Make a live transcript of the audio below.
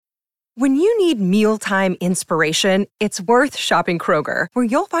When you need mealtime inspiration, it's worth shopping Kroger, where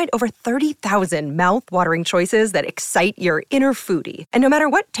you'll find over 30,000 mouth-watering choices that excite your inner foodie. And no matter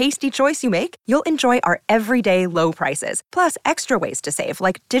what tasty choice you make, you'll enjoy our everyday low prices, plus extra ways to save,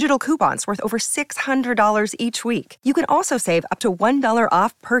 like digital coupons worth over $600 each week. You can also save up to $1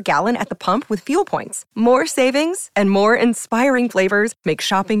 off per gallon at the pump with fuel points. More savings and more inspiring flavors make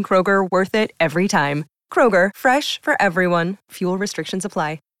shopping Kroger worth it every time. Kroger, fresh for everyone. Fuel restrictions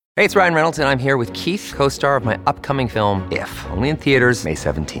apply. Hey, it's Ryan Reynolds, and I'm here with Keith, co-star of my upcoming film, If, only in theaters May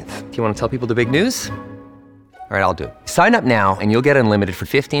 17th. Do you want to tell people the big news? All right, I'll do it. Sign up now and you'll get unlimited for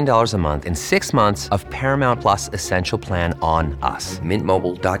 $15 a month and 6 months of Paramount Plus Essential Plan on us.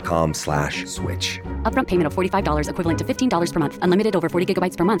 MintMobile.com/switch. Upfront payment of $45 equivalent to $15 per month. Unlimited over 40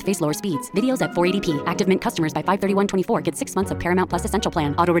 gigabytes per month. Face lower speeds. Videos at 480p. Active Mint customers by 531.24 get 6 months of Paramount Plus Essential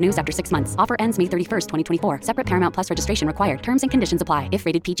Plan. Auto renews after 6 months. Offer ends May 31st, 2024. Separate Paramount Plus registration required. Terms and conditions apply if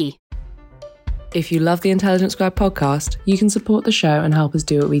rated PG. If you love the Intelligence Squared podcast, you can support the show and help us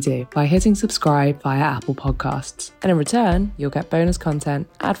do what we do by hitting subscribe via Apple Podcasts. And in return, you'll get bonus content,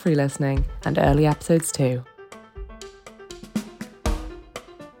 ad-free listening, and early episodes too.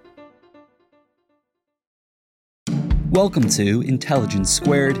 Welcome to Intelligence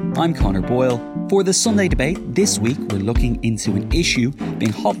Squared. I'm Connor Boyle. For the Sunday debate, this week we're looking into an issue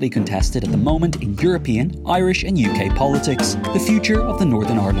being hotly contested at the moment in European, Irish and UK politics, the future of the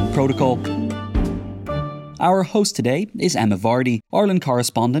Northern Ireland Protocol. Our host today is Emma Vardy, Ireland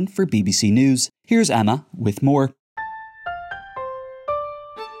correspondent for BBC News. Here's Emma with more.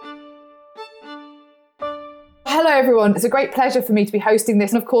 Hello everyone, it's a great pleasure for me to be hosting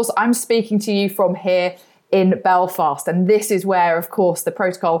this. And of course, I'm speaking to you from here in Belfast. And this is where, of course, the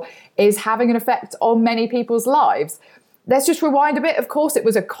protocol is having an effect on many people's lives. Let's just rewind a bit. Of course, it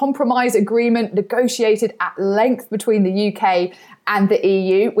was a compromise agreement negotiated at length between the UK and the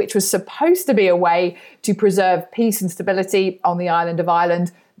EU, which was supposed to be a way to preserve peace and stability on the island of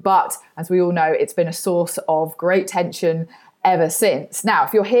Ireland. But as we all know, it's been a source of great tension ever since. Now,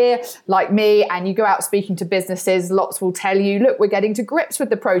 if you're here like me and you go out speaking to businesses, lots will tell you, look, we're getting to grips with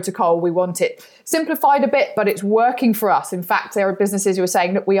the protocol. We want it simplified a bit, but it's working for us. In fact, there are businesses who are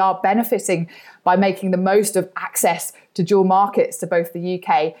saying that we are benefiting by making the most of access to dual markets to both the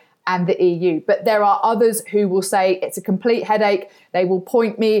UK and the EU. But there are others who will say it's a complete headache. They will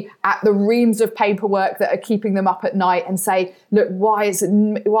point me at the reams of paperwork that are keeping them up at night and say, look, why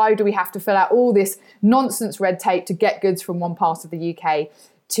do we have to fill out all this nonsense red tape to get goods from one part of the UK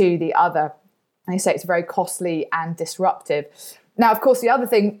to the other? And they say it's very costly and disruptive. Now, of course, the other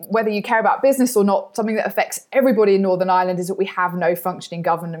thing, whether you care about business or not, something that affects everybody in Northern Ireland is that we have no functioning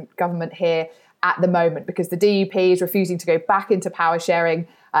government here at the moment because the DUP is refusing to go back into power sharing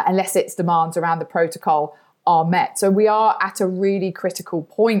unless its demands around the protocol are met. So we are at a really critical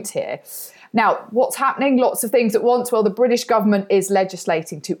point here. Now, what's happening? Lots of things at once. Well, the British government is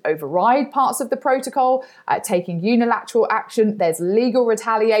legislating to override parts of the protocol, taking unilateral action. There's legal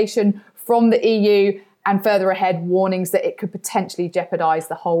retaliation from the EU, and further ahead, warnings that it could potentially jeopardise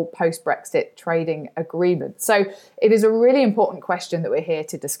the whole post-Brexit trading agreement. So it is a really important question that we're here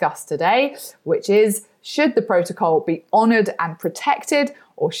to discuss today, which is, should the protocol be honoured and protected,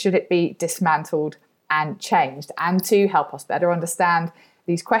 or should it be dismantled and changed? And to help us better understand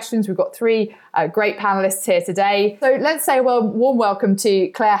these questions, we've got three great panellists here today. So let's say a warm welcome to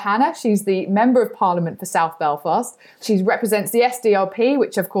Claire Hanna. She's the Member of Parliament for South Belfast. She represents the SDLP,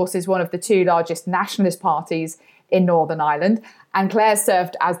 which of course is one of the two largest nationalist parties in Northern Ireland. And Claire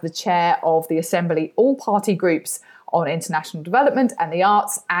served as the chair of the Assembly All-Party Groups on International Development and the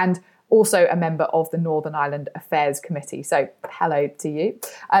Arts, and also a member of the Northern Ireland Affairs Committee. So hello to you.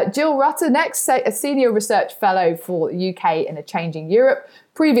 Jill Rutter next, a Senior Research Fellow for the UK in a Changing Europe,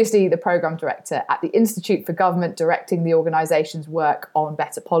 previously the Programme Director at the Institute for Government, directing the organisation's work on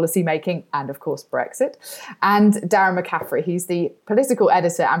better policy making and, of course, Brexit. And Darren McCaffrey, he's the Political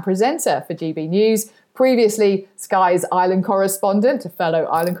Editor and Presenter for GB News, previously Sky's Ireland Correspondent, a fellow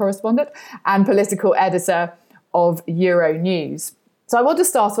Ireland Correspondent, and Political Editor of Euronews. So I want to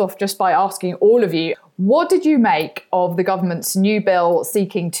start off just by asking all of you, what did you make of the government's new bill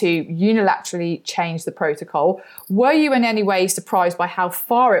seeking to unilaterally change the protocol? Were you in any way surprised by how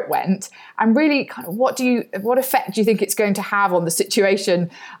far it went? And really, kind of what effect do you think it's going to have on the situation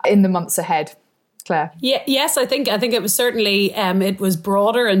in the months ahead? Claire? Yes, I think it was certainly it was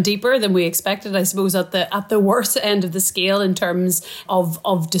broader and deeper than we expected, I suppose, at the worst end of the scale in terms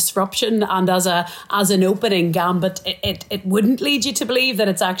of disruption. And as an opening gambit, it wouldn't lead you to believe that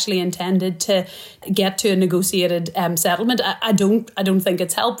it's actually intended to get to a negotiated settlement. I don't think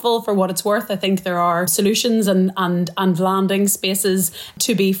it's helpful for what it's worth. I think there are solutions and landing spaces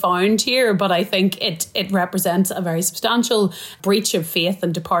to be found here, but I think it represents a very substantial breach of faith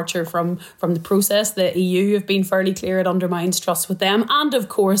and departure from the process. The EU have been fairly clear it undermines trust with them. And of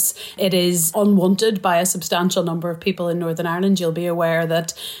course, it is unwanted by a substantial number of people in Northern Ireland. You'll be aware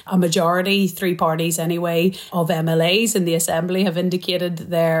that a majority, 3 parties anyway, of MLAs in the Assembly have indicated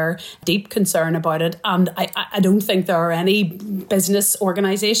their deep concern about it. And I don't think there are any business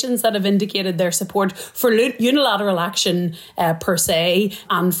organisations that have indicated their support for unilateral action per se,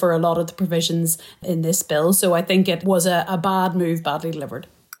 and for a lot of the provisions in this bill. So I think it was a bad move, badly delivered.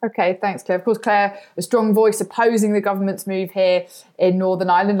 Okay, thanks, Claire. Of course, Claire, a strong voice opposing the government's move here in Northern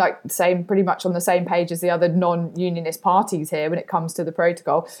Ireland, pretty much on the same page as the other non-unionist parties here when it comes to the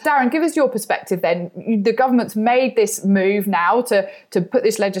protocol. Darren, give us your perspective then. The government's made this move now to put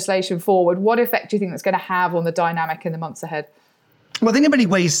this legislation forward. What effect do you think that's going to have on the dynamic in the months ahead? Well, I think in many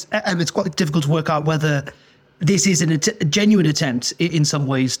ways, it's quite difficult to work out whether this is a genuine attempt in some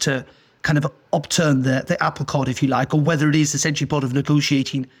ways to kind of upturn the apple cart, if you like, or whether it is essentially part of a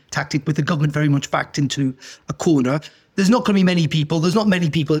negotiating tactic with the government very much backed into a corner. There's not going to be many people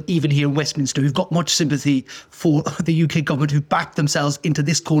even here in Westminster who've got much sympathy for the UK government, who backed themselves into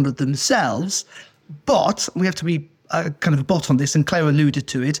this corner themselves. But we have to be kind of a bot on this, and Claire alluded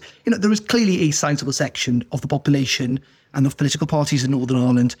to it. There is clearly a sizable section of the population and of political parties in Northern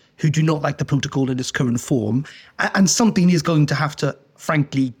Ireland who do not like the protocol in its current form. And something is going to have to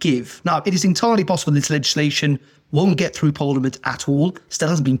frankly give. Now, it is entirely possible this legislation won't get through Parliament at all. Still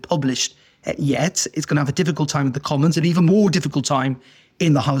hasn't been published yet. It's going to have a difficult time in the Commons, and even more difficult time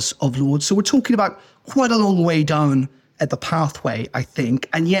in the House of Lords. So we're talking about quite a long way down at the pathway, I think.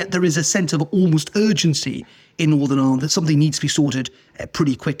 And yet there is a sense of almost urgency in Northern Ireland that something needs to be sorted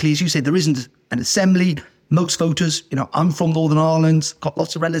pretty quickly. As you say, there isn't an assembly. Most voters, I'm from Northern Ireland, got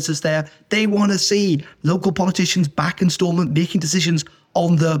lots of relatives there. They want to see local politicians back in Stormont making decisions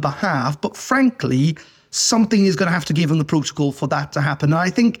on their behalf. But frankly, something is going to have to give on the protocol for that to happen. And I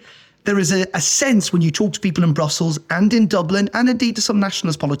think there is a sense when you talk to people in Brussels and in Dublin, and indeed to some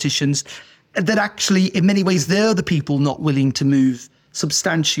nationalist politicians, that actually in many ways they're the people not willing to move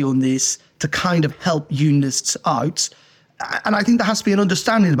substantially on this to kind of help unionists out. And I think there has to be an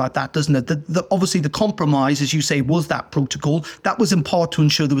understanding about that, doesn't it? That obviously the compromise, as you say, was that protocol. That was in part to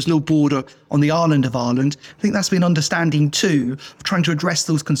ensure there was no border on the island of Ireland. I think that's been an understanding too of trying to address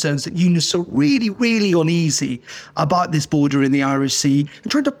those concerns that unionists are really, really uneasy about this border in the Irish Sea,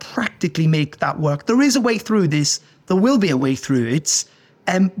 and trying to practically make that work. There is a way through this. There will be a way through it.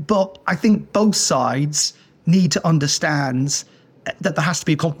 But I think both sides need to understand that there has to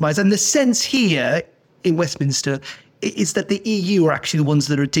be a compromise. And the sense here in Westminster is that the EU are actually the ones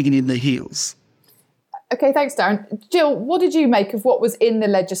that are digging in their heels. Okay, thanks, Darren. Jill, what did you make of what was in the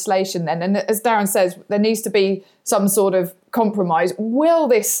legislation then? And as Darren says, there needs to be some sort of compromise. Will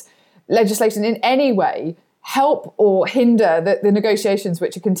this legislation in any way help or hinder the negotiations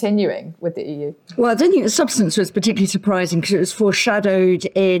which are continuing with the EU? Well, I don't think the substance was particularly surprising, because it was foreshadowed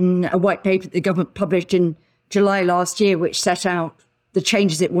in a white paper that the government published in July last year, which set out the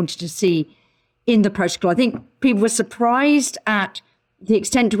changes it wanted to see in the protocol. I think people were surprised at the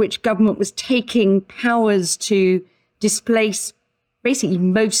extent to which government was taking powers to displace basically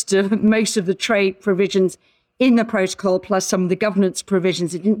most of the trade provisions in the protocol, plus some of the governance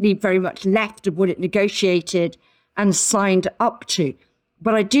provisions. It didn't leave very much left of what it negotiated and signed up to.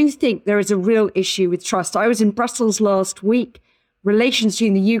 But I do think there is a real issue with trust. I was in Brussels last week. Relations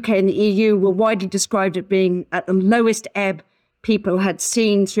between the UK and the EU were widely described as being at the lowest ebb people had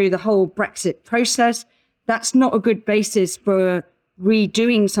seen through the whole Brexit process. That's not a good basis for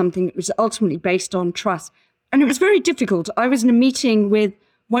redoing something that was ultimately based on trust. And it was very difficult. I was in a meeting with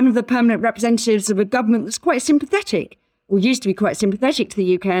one of the permanent representatives of a government that's quite sympathetic, or used to be quite sympathetic to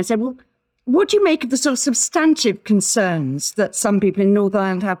the UK. And I said, well, what do you make of the sort of substantive concerns that some people in Northern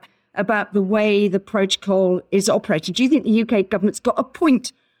Ireland have about the way the protocol is operated? Do you think the UK government's got a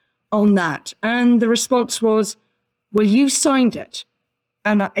point on that? And the response was, well, you signed it.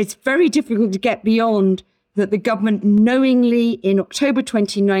 And it's very difficult to get beyond that the government knowingly in October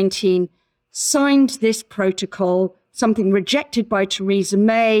 2019 signed this protocol, something rejected by Theresa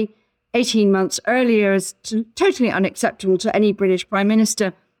May 18 months earlier as totally unacceptable to any British Prime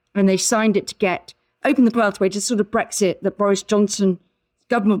Minister. And they signed it to open the pathway to sort of Brexit that Boris Johnson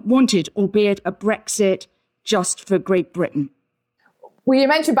government wanted, albeit a Brexit just for Great Britain. Well, you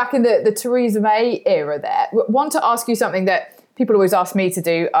mentioned back in the Theresa May era there. I want to ask you something that people always ask me to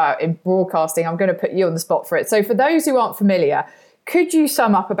do in broadcasting. I'm going to put you on the spot for it. So for those who aren't familiar, could you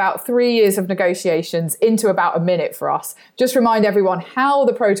sum up about 3 years of negotiations into about a minute for us? Just remind everyone how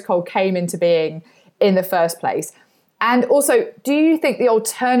the protocol came into being in the first place. And also, do you think the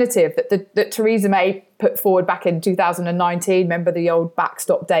alternative that Theresa May put forward back in 2019, remember the old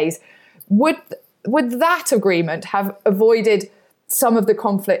backstop days, would that agreement have avoided some of the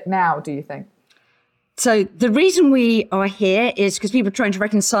conflict now, do you think? So the reason we are here is because people are trying to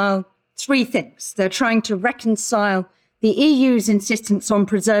reconcile three things. They're trying to reconcile the EU's insistence on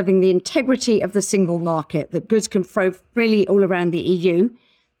preserving the integrity of the single market, that goods can flow freely all around the EU,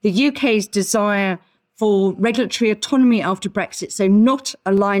 the UK's desire for regulatory autonomy after Brexit, so not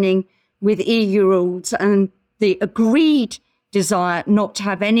aligning with EU rules, and the agreed desire not to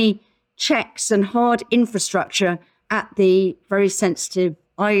have any checks and hard infrastructure at the very sensitive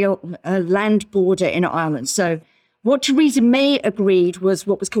land border in Ireland. So what Theresa May agreed was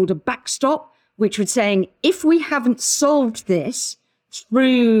what was called a backstop, which was saying, if we haven't solved this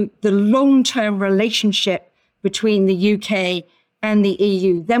through the long-term relationship between the UK and the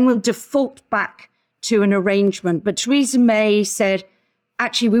EU, then we'll default back to an arrangement. But Theresa May said,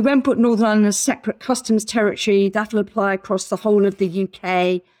 actually, we won't put Northern Ireland as separate customs territory. That'll apply across the whole of the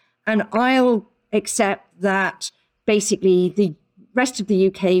UK. And I'll accept that basically the rest of the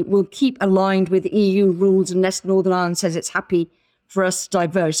UK will keep aligned with EU rules unless Northern Ireland says it's happy for us to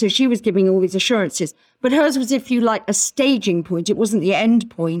diverge. So she was giving all these assurances. But hers was, if you like, a staging point. It wasn't the end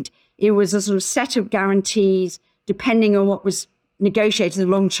point. It was a sort of set of guarantees depending on what was negotiated in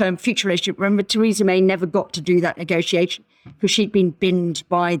the long-term future relationship. Remember, Theresa May never got to do that negotiation because she'd been binned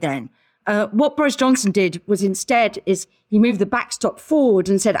by then. What Boris Johnson did was instead is he moved the backstop forward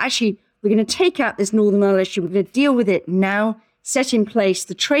and said, actually, we're going to take out this Northern Ireland issue. We're going to deal with it now, set in place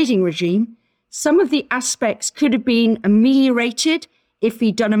the trading regime. Some of the aspects could have been ameliorated if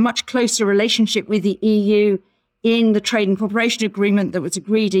he'd done a much closer relationship with the EU in the trade and cooperation agreement that was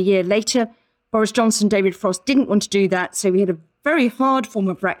agreed a year later. Boris Johnson, David Frost didn't want to do that. So we had a very hard form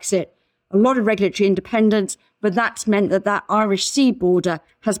of Brexit, a lot of regulatory independence, but that's meant that Irish sea border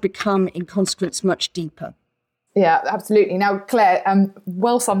has become, in consequence, much deeper. Yeah, absolutely. Now, Claire,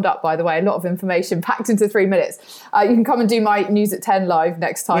 well summed up, by the way, a lot of information packed into 3 minutes. You can come and do my News at 10 live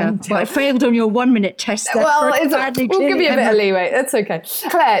next time. Yeah, well, I failed on your 1 minute test. Well, we'll give you a bit of leeway. That's okay.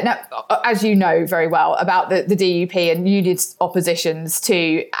 Claire, now, as you know very well about the DUP and UNID's oppositions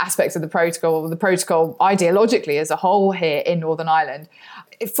to aspects of the protocol ideologically as a whole here in Northern Ireland,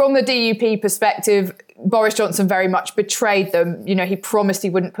 from the DUP perspective, Boris Johnson very much betrayed them. You know, he promised he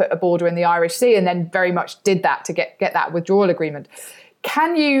wouldn't put a border in the Irish Sea and then very much did that to get that withdrawal agreement.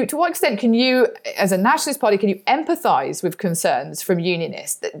 To what extent can you, as a nationalist party, can you empathise with concerns from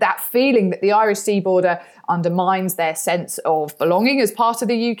unionists, that feeling that the Irish Sea border undermines their sense of belonging as part of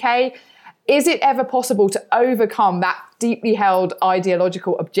the UK? Is it ever possible to overcome that deeply held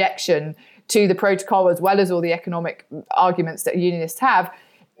ideological objection to the protocol, as well as all the economic arguments that unionists have,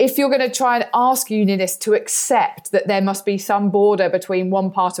 if you're going to try and ask unionists to accept that there must be some border between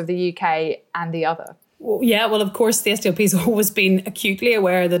one part of the UK and the other? Yeah, well, of course, the SDLP has always been acutely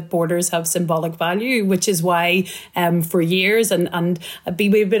aware that borders have symbolic value, which is why for years, and a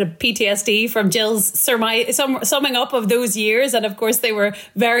bit of PTSD from Jill's summing up of those years. And of course, they were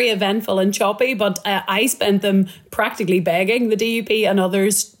very eventful and choppy, but I spent them practically begging the DUP and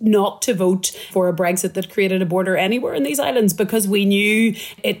others not to vote for a Brexit that created a border anywhere in these islands, because we knew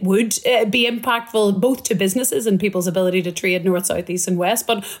it would be impactful both to businesses and people's ability to trade north, south, east and west,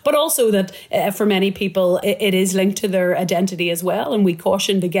 but also that for many people, it is linked to their identity as well. And we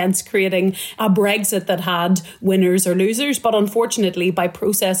cautioned against creating a Brexit that had winners or losers. But unfortunately, by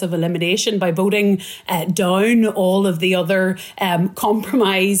process of elimination, by voting down all of the other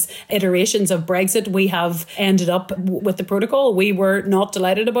compromise iterations of Brexit, we have ended up with the protocol. We were not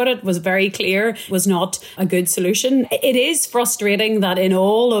delighted about it. It was very clear it was not a good solution. It is frustrating that in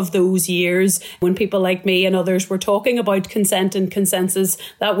all of those years, when people like me and others were talking about consent and consensus,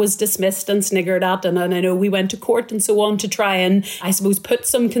 that was dismissed and sniggered at. And I know we went to court and so on to try and, I suppose, put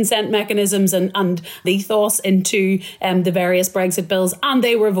some consent mechanisms and ethos into the various Brexit bills. And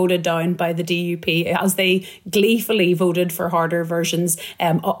they were voted down by the DUP as they gleefully voted for harder versions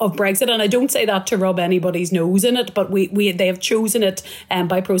of Brexit. And I don't say that to rub anybody's nose in it, but they have chosen it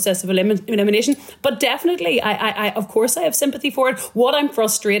by process of elimination. But definitely, I of course, I have sympathy for it. What I'm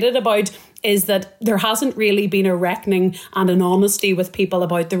frustrated about is that there hasn't really been a reckoning and an honesty with people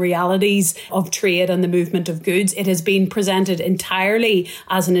about the realities of trade and the movement of goods. It has been presented entirely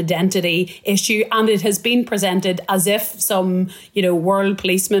as an identity issue, and it has been presented as if some, world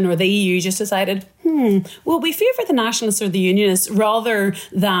policeman or the EU just decided, will we favour the nationalists or the unionists rather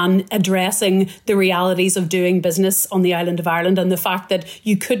than addressing the realities of doing business on the island of Ireland and the fact that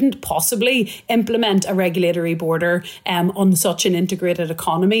you couldn't possibly implement a regulatory border on such an integrated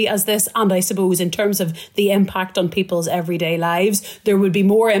economy as this. And I suppose in terms of the impact on people's everyday lives, there would be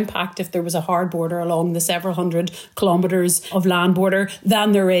more impact if there was a hard border along the several hundred kilometres of land border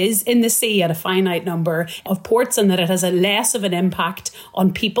than there is in the sea at a finite number of ports, and that it has a less of an impact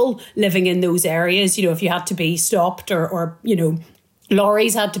on people living in those areas. If you had to be stopped or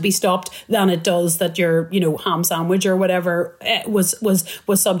lorries had to be stopped, than it does that your, ham sandwich or whatever was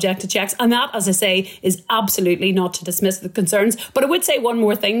subject to checks. And that, as I say, is absolutely not to dismiss the concerns. But I would say one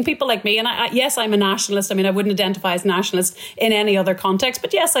more thing. People like me, and yes, I'm a nationalist. I mean, I wouldn't identify as nationalist in any other context.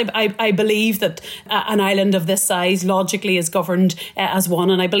 But yes, I believe that an island of this size logically is governed as one.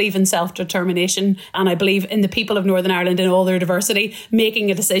 And I believe in self-determination. And I believe in the people of Northern Ireland in all their diversity making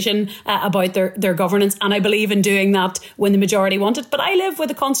a decision about their governance. And I believe in doing that when the majority want it. But I live with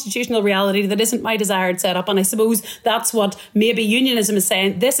a constitutional reality that isn't my desired setup. And I suppose that's what maybe unionism is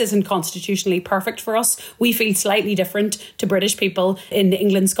saying. This isn't constitutionally perfect for us. We feel slightly different to British people in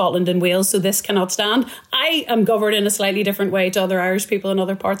England, Scotland and Wales. So this cannot stand. I am governed in a slightly different way to other Irish people in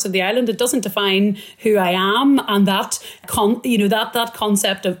other parts of the island. It doesn't define who I am. And that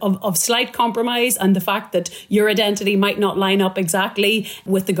concept of slight compromise and the fact that your identity might not line up exactly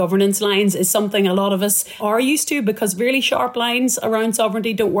with the governance lines is something a lot of us are used to, because really sharp lines around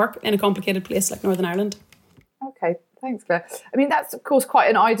sovereignty don't work in a complicated place like Northern Ireland. Okay, thanks, Claire. I mean, that's, of course, quite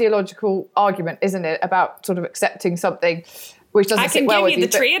an ideological argument, isn't it, about sort of accepting something which doesn't sit well with you. I can give you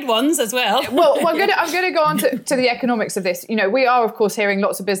the trade ones as well. Well, I'm going to go on to the economics of this. We are, of course, hearing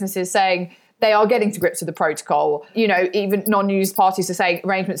lots of businesses saying they are getting to grips with the protocol. Even non-news parties are saying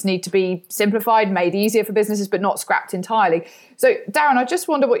arrangements need to be simplified, made easier for businesses, but not scrapped entirely. So, Darren, I just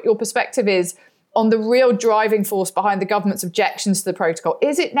wonder what your perspective is on the real driving force behind the government's objections to the protocol.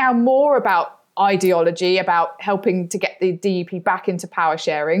 Is it now more about ideology, about helping to get the DUP back into power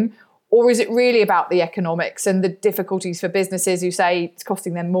sharing, or is it really about the economics and the difficulties for businesses who say it's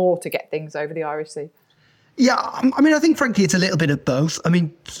costing them more to get things over the Irish Sea? Yeah, I mean, I think, frankly, it's a little bit of both. I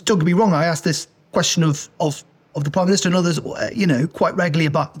mean, don't get me wrong, I asked this question of the Prime Minister and others, quite regularly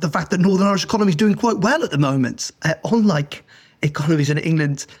about the fact that Northern Irish economy is doing quite well at the moment, unlike economies in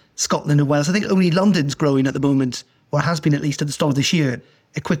England, Scotland and Wales. I think only London's growing at the moment, or has been at least at the start of this year,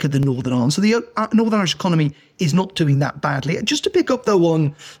 quicker than Northern Ireland. So the Northern Irish economy is not doing that badly. And just to pick up, though,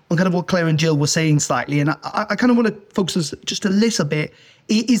 on kind of what Claire and Jill were saying slightly, and I kind of want to focus just a little bit,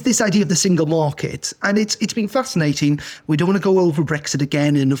 is this idea of the single market. And it's been fascinating. We don't want to go over Brexit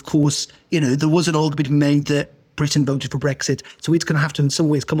again. And of course, there was an argument made that Britain voted for Brexit, so it's going to have to in some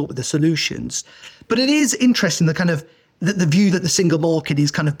ways come up with the solutions. But it is interesting, the view that the single market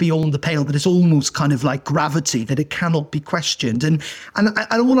is kind of beyond the pale, that it's almost kind of like gravity, that it cannot be questioned. And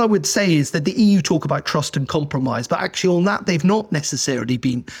all I would say is that the EU talk about trust and compromise, but actually on that, they've not necessarily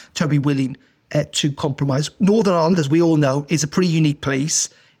been terribly willing to compromise. Northern Ireland, as we all know, is a pretty unique place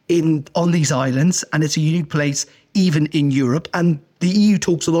on these islands, and it's a unique place even in Europe. And the EU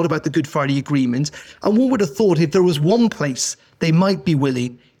talks a lot about the Good Friday Agreement. And one would have thought if there was one place they might be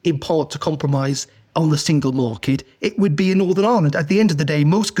willing, in part, to compromise on the single market, it would be in Northern Ireland. At the end of the day,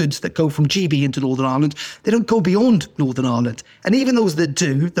 most goods that go from GB into Northern Ireland, they don't go beyond Northern Ireland. And even those that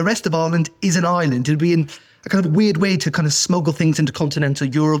do, the rest of Ireland is an island. It'd be in a kind of weird way to kind of smuggle things into continental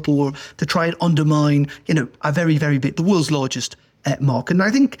Europe, or to try and undermine, a very, very big, the world's largest market. And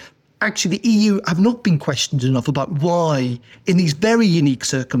I think actually the EU have not been questioned enough about why, in these very unique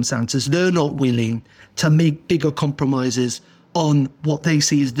circumstances, they're not willing to make bigger compromises on what they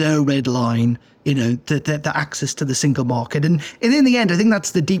see as their red line, the access to the single market. And in the end, I think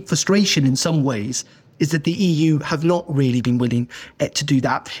that's the deep frustration in some ways, is that the EU have not really been willing to do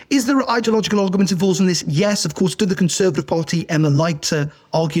that. Is there ideological arguments involved in this? Yes, of course. Do the Conservative Party like to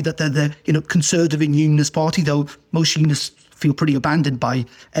argue that they're the Conservative and Unionist Party, though most Unionists feel pretty abandoned by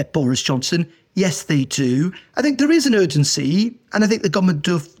Boris Johnson? Yes, they do. I think there is an urgency, and I think the government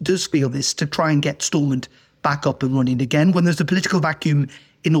does feel this, to try and get Stormont back up and running again. When there's a political vacuum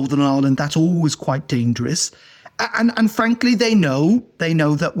in Northern Ireland, that's always quite dangerous. And frankly, they know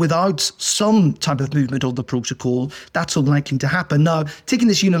that without some type of movement on the protocol, that's unlikely to happen. Now, taking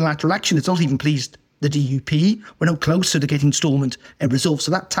this unilateral action, it's not even pleased the DUP. We're no closer to getting Stormont resolved,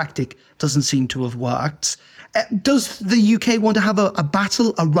 so that tactic doesn't seem to have worked. Does the UK want to have a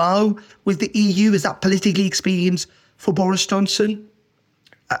battle, a row with the EU? Is that politically expedient for Boris Johnson,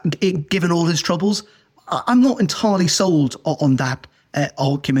 given all his troubles? I'm not entirely sold on that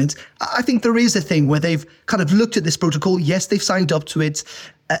argument. I think there is a thing where they've kind of looked at this protocol. Yes, they've signed up to it,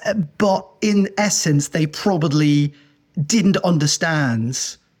 but in essence, they probably didn't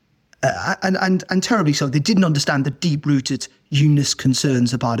understand, and terribly so, they didn't understand the deep-rooted unionist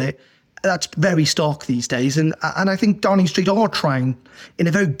concerns about it. That's very stark these days, and I think Downing Street are trying, in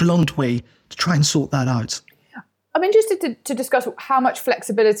a very blunt way, to try and sort that out. I'm interested to discuss how much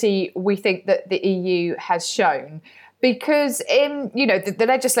flexibility we think that the EU has shown, because in the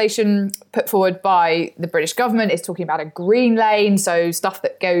legislation put forward by the British government is talking about a green lane, so stuff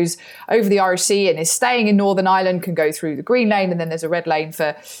that goes over the Irish Sea and is staying in Northern Ireland can go through the green lane, and then there's a red lane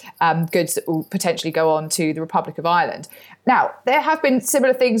for goods that will potentially go on to the Republic of Ireland. Now, there have been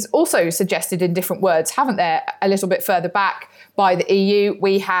similar things also suggested in different words, haven't there, a little bit further back by the EU.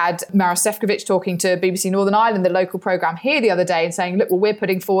 We had Maros Sefcovic talking to BBC Northern Ireland, the local programme here the other day, and saying, look, well, we're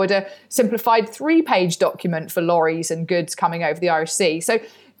putting forward a simplified 3-page document for lorries and goods coming over the Irish Sea. So,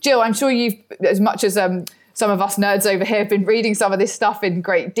 Jill, I'm sure you've, as much as some of us nerds over here have been reading some of this stuff in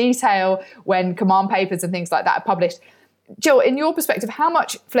great detail when command papers and things like that are published. Jill, in your perspective, how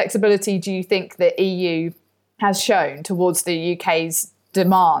much flexibility do you think the EU has shown towards the UK's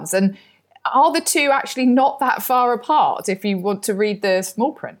demands? And are the two actually not that far apart if you want to read the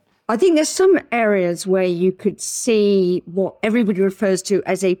small print? I think there's some areas where you could see what everybody refers to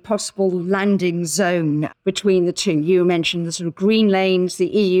as a possible landing zone between the two. You mentioned the sort of green lanes. The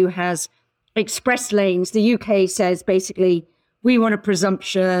EU has express lanes. The UK says basically, we want a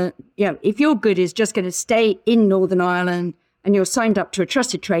presumption, if your good is just going to stay in Northern Ireland and you're signed up to a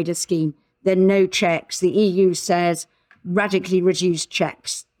trusted trader scheme, then no checks. The EU says radically reduced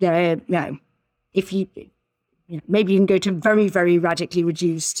checks. If you maybe you can go to very, very radically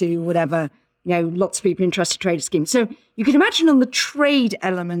reduced to whatever, lots of people in trusted trader schemes. So you can imagine on the trade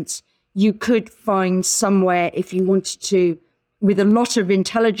elements, you could find somewhere, if you wanted to, with a lot of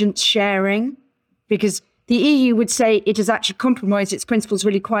intelligence sharing, because the EU would say it has actually compromised its principles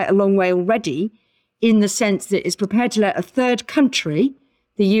really quite a long way already, in the sense that it's prepared to let a third country,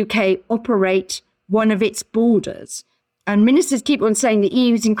 the UK, operate one of its borders. And ministers keep on saying the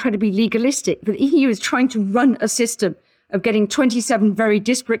EU is incredibly legalistic, but the EU is trying to run a system of getting 27 very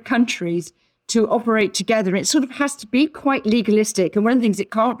disparate countries to operate together. It sort of has to be quite legalistic. And one of the things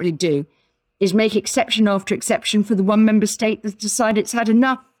it can't really do is make exception after exception for the one member state that's decided it's had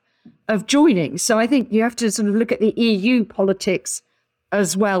enough of joining. So I think you have to sort of look at the EU politics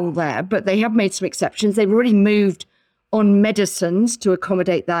as well there. But they have made some exceptions. They've already moved on medicines to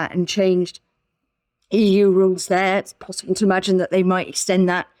accommodate that and changed EU rules there. It's possible to imagine that they might extend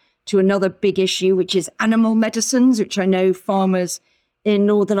that to another big issue, which is animal medicines, which I know farmers in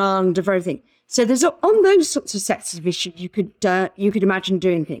Northern Ireland are very thinking. So there's on those sorts of sectors of issues you could imagine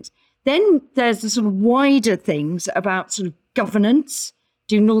doing things. Then there's the sort of wider things about sort of governance.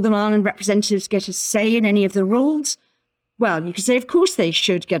 Do Northern Ireland representatives get a say in any of the rules? Well, you could say, of course they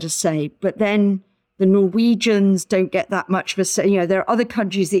should get a say, but then the Norwegians don't get that much of a say. There are other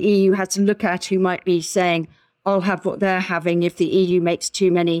countries the EU has to look at who might be saying, I'll have what they're having if the EU makes too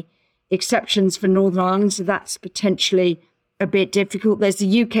many exceptions for Northern Ireland. So that's potentially a bit difficult. There's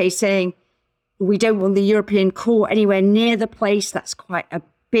the UK saying, we don't want the European Court anywhere near the place. That's quite a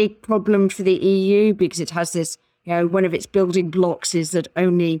big problem for the EU because it has this, one of its building blocks is that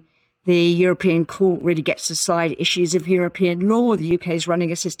only the European Court really gets to decide issues of European law. The UK is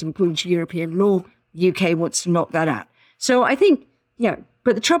running a system according to European law. The UK wants to knock that out. So I think,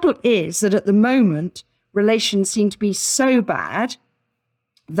 but the trouble is that at the moment, relations seem to be so bad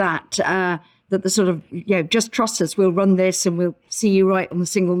that that the sort of, just trust us, we'll run this and we'll see you right on the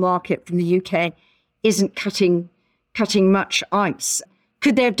single market from the UK isn't cutting much ice.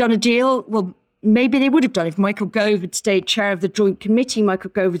 Could they have done a deal? Well, maybe they would have done if Michael Gove had stayed chair of the Joint Committee. Michael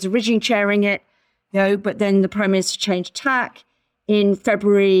Gove was originally chairing it, but then the Prime Minister changed tack in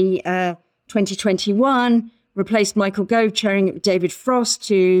February 2021, replaced Michael Gove chairing it with David Frost,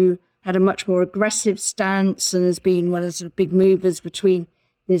 who had a much more aggressive stance and has been one of the sort of big movers between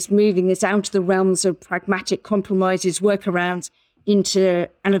moving this out of the realms of pragmatic compromises, workarounds, into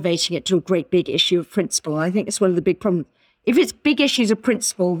elevating it to a great big issue of principle. I think it's one of the big problems. If it's big issues of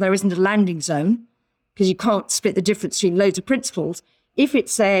principle, there isn't a landing zone because you can't split the difference between loads of principles. If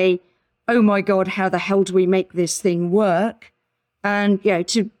it's oh my God, how the hell do we make this thing work? And,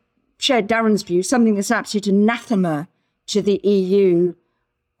 to share Darren's view, something that's absolute anathema to the EU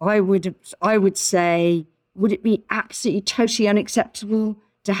I would say, would it be absolutely totally unacceptable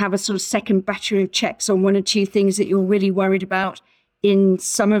to have a sort of second battery of checks on one or two things that you're really worried about in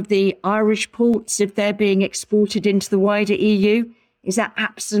some of the Irish ports if they're being exported into the wider EU? Is that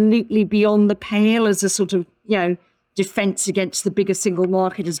absolutely beyond the pale as a sort of, defence against the bigger single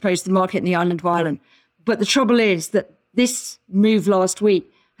market as opposed to the market in the island of Ireland? But the trouble is that this move last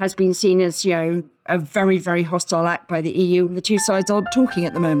week has been seen as, a very, very hostile act by the EU, and the two sides aren't talking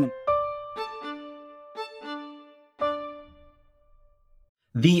at the moment.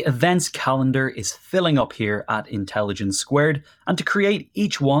 The events calendar is filling up here at Intelligence Squared, and to create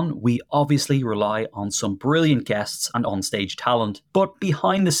each one, we obviously rely on some brilliant guests and onstage talent. But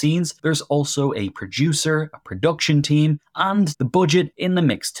behind the scenes, there's also a producer, a production team, and the budget in the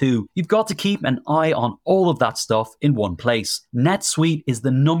mix too. You've got to keep an eye on all of that stuff in one place. NetSuite is the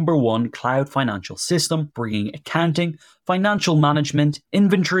 #1 cloud financial system, bringing accounting, financial management,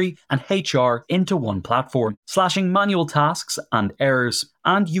 inventory, and HR into one platform, slashing manual tasks and errors.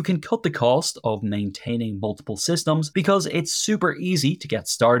 And you can cut the cost of maintaining multiple systems because it's super easy to get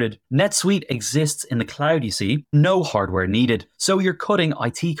started. NetSuite exists in the cloud, you see, no hardware needed, so you're cutting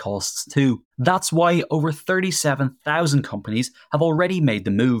IT costs too. That's why over 37,000 companies have already made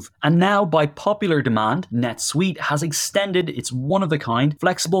the move. And now, by popular demand, NetSuite has extended its one-of-a-kind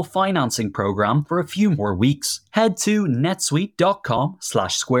flexible financing program for a few more weeks. Head to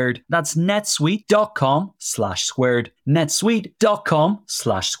netsuite.com/squared. That's netsuite.com/squared.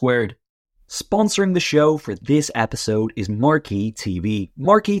 netsuite.com/squared. Sponsoring the show for this episode is Marquee TV.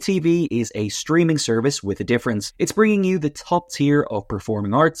 Marquee TV is a streaming service with a difference. It's bringing you the top tier of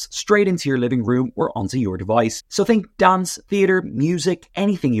performing arts straight into your living room or onto your device. So think dance, theatre, music,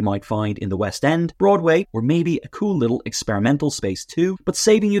 anything you might find in the West End, Broadway, or maybe a cool little experimental space too, but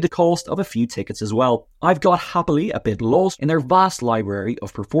saving you the cost of a few tickets as well. I've got happily a bit lost in their vast library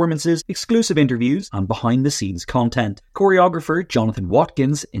of performances, exclusive interviews, and behind-the-scenes content. Choreographer Jonathan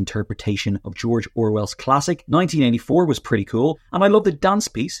Watkins' interpretation of George Orwell's classic 1984 was pretty cool, and I love the dance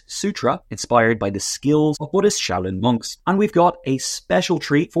piece Sutra, inspired by the skills of Buddhist Shaolin monks. And we've got a special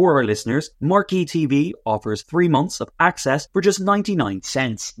treat for our listeners. Marquee TV offers 3 months of access for just 99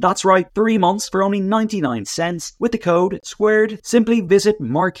 cents. That's right, 3 months for only 99 cents. With the code SQUARED, simply visit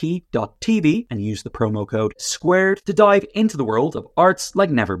marquee.tv and use the promo code SQUARED to dive into the world of arts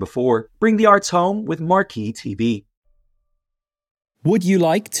like never before. Bring the arts home with Marquee TV. Would you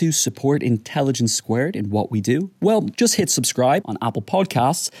like to support Intelligence Squared in what we do? Well, just hit subscribe on Apple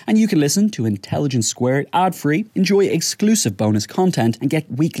Podcasts and you can listen to Intelligence Squared ad-free, enjoy exclusive bonus content and get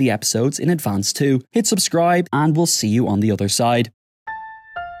weekly episodes in advance too. Hit subscribe and we'll see you on the other side.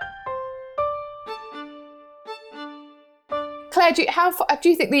 Claire, do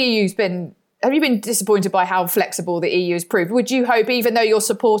you think the EU's been... Have you been disappointed by how flexible the EU has proved? Would you hope, even though you're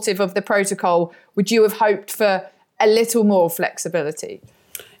supportive of the protocol, would you have hoped for a little more flexibility?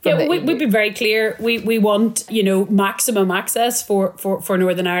 Yeah, we've been very clear. We want, maximum access for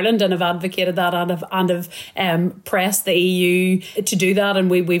Northern Ireland, and have advocated that and have pressed the EU to do that. And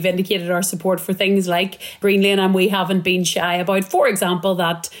we've indicated our support for things like Green Lane, and we haven't been shy about, for example,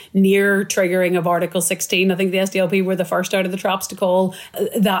 that near triggering of Article 16. I think the SDLP were the first out of the traps to call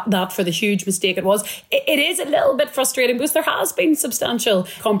that for the huge mistake it was. It is a little bit frustrating because there has been substantial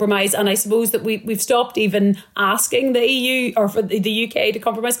compromise, and I suppose that we've stopped even asking the EU or for the UK to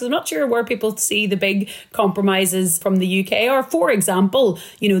compromise, because I'm not sure where people see the big compromises from the UK are. For example,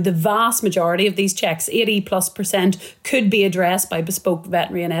 the vast majority of these checks, 80+%, could be addressed by bespoke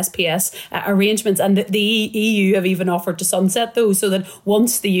veterinary and SPS arrangements, and the EU have even offered to sunset those, so that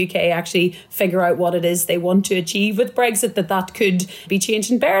once the UK actually figure out what it is they want to achieve with Brexit, that could be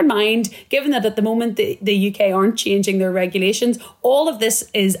changed. And bear in mind, given that at the moment the UK aren't changing their regulations, all of this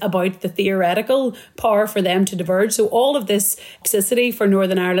is about the theoretical power for them to diverge. So all of this toxicity for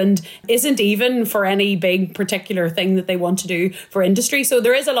Northern Ireland isn't even for any big particular thing that they want to do for industry. So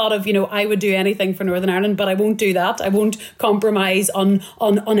there is a lot of, I would do anything for Northern Ireland, but I won't do that. I won't compromise on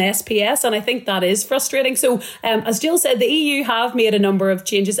SPS. And I think that is frustrating. So as Jill said, the EU have made a number of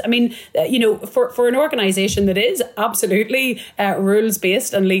changes. I mean, for an organisation that is absolutely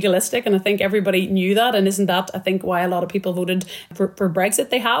rules-based and legalistic, and I think everybody knew that, and isn't that, I think, why a lot of people voted for Brexit,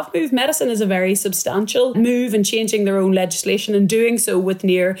 they have moved. Medicine is a very substantial move in changing their own legislation and doing so with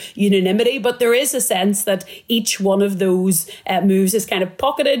near unanimity. But there is a sense that each one of those moves is kind of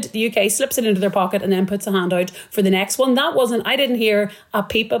pocketed. The UK slips it into their pocket and then puts a hand out for the next one. I didn't hear a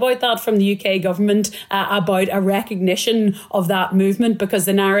peep about that from the UK government, about a recognition of that movement, because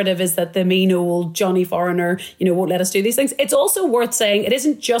the narrative is that the mean old Johnny foreigner, won't let us do these things. It's also worth saying it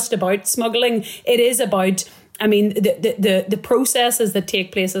isn't just about smuggling. It is about I mean, the processes that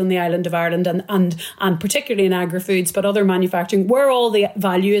take place on the island of Ireland and particularly in agri-foods, but other manufacturing, where all the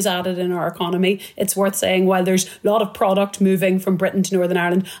value is added in our economy, it's worth saying, while there's a lot of product moving from Britain to Northern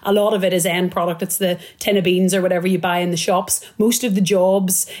Ireland, a lot of it is end product. It's the tin of beans or whatever you buy in the shops. Most of the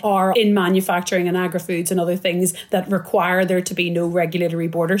jobs are in manufacturing and agri-foods and other things that require there to be no regulatory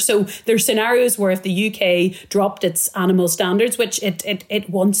border. So there's scenarios where if the UK dropped its animal standards, which it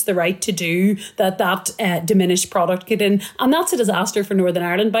wants the right to do, that diminished product get in. And that's a disaster for Northern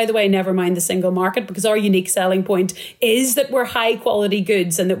Ireland, by the way, never mind the single market, because our unique selling point is that we're high quality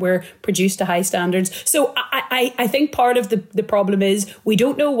goods and that we're produced to high standards. So I think part of the problem is we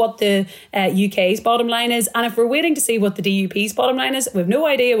don't know what the UK's bottom line is. And if we're waiting to see what the DUP's bottom line is, we have no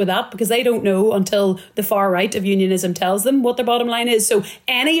idea with that, because they don't know until the far right of unionism tells them what their bottom line is. So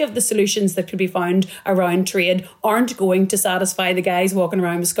any of the solutions that could be found around trade aren't going to satisfy the guys walking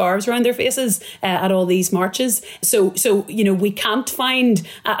around with scarves around their faces at all these marches. So we can't find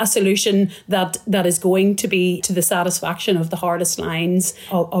a solution that is going to be to the satisfaction of the hardest lines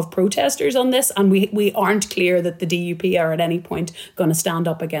of protesters on this. And we aren't clear that the DUP are at any point going to stand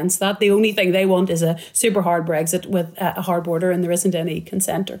up against that. The only thing they want is a super hard Brexit with a hard border, and there isn't any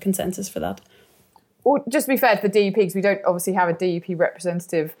consent or consensus for that. Well, just to be fair to the DUP, because we don't obviously have a DUP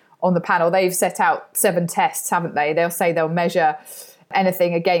representative on the panel, they've set out 7 tests, haven't they? They'll say they'll measure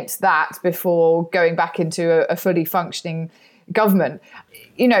anything against that before going back into a fully functioning government.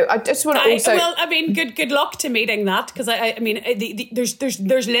 I just want to also... Well, I mean, good luck to meeting that, because I mean, there's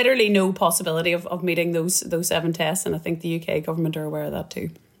literally no possibility of meeting those 7 tests, and I think the UK government are aware of that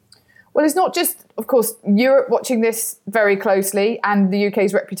too. Well, it's not just, of course, Europe watching this very closely and the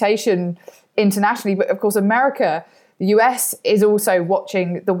UK's reputation internationally, but of course, America, the US is also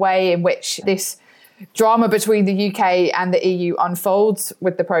watching the way in which this drama between the UK and the EU unfolds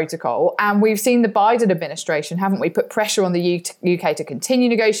with the protocol. And we've seen the Biden administration, haven't we, put pressure on the UK to continue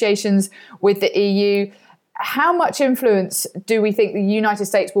negotiations with the EU. How much influence do we think the United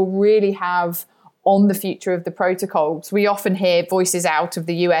States will really have on the future of the protocols? We often hear voices out of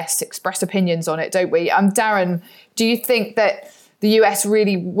the US express opinions on it, don't we? Darren, do you think that the US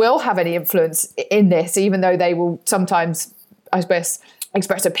really will have any influence in this, even though they will sometimes, I suppose,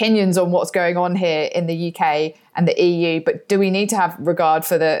 express opinions on what's going on here in the UK and the EU? But do we need to have regard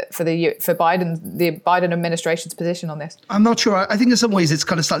for the Biden administration's position on this? I'm not sure. I think in some ways it's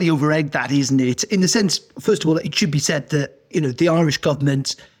kind of slightly over-egged, that, isn't it? In the sense, first of all, it should be said that the Irish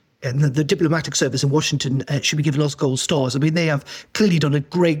government and the diplomatic service in Washington should be given lots of gold stars. I mean, they have clearly done a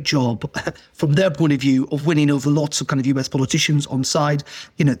great job from their point of view of winning over lots of kind of US politicians on side.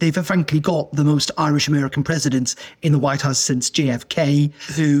 They've frankly got the most Irish American presidents in the White House since JFK,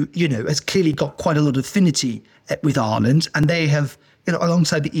 who, has clearly got quite a lot of affinity with Ireland. And they have,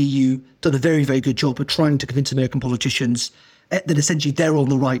 alongside the EU, done a very, very good job of trying to convince American politicians that essentially they're on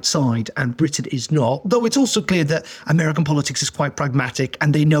the right side and Britain is not. Though it's also clear that American politics is quite pragmatic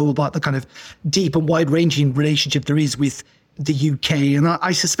and they know about the kind of deep and wide-ranging relationship there is with the UK. And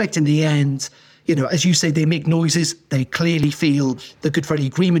I suspect in the end, as you say, they make noises. They clearly feel the Good Friday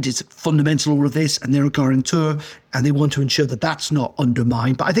Agreement is fundamental, all of this, and they're a guarantor, and they want to ensure that that's not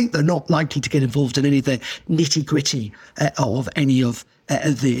undermined. But I think they're not likely to get involved in any of the nitty-gritty of any of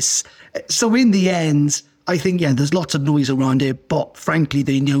this. So in the end, I think, there's lots of noise around it, but frankly,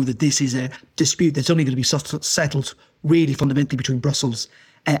 they know that this is a dispute that's only going to be settled really fundamentally between Brussels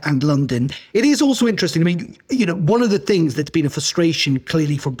and London. It is also interesting. I mean, one of the things that's been a frustration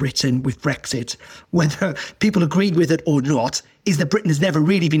clearly for Britain with Brexit, whether people agreed with it or not, is that Britain has never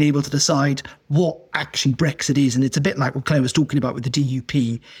really been able to decide what actually Brexit is. And it's a bit like what Claire was talking about with the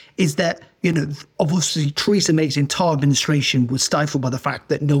DUP, is that, obviously Theresa May's entire administration was stifled by the fact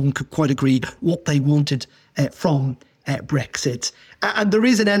that no one could quite agree what they wanted from Brexit. And there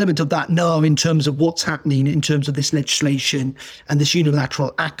is an element of that now in terms of what's happening in terms of this legislation and this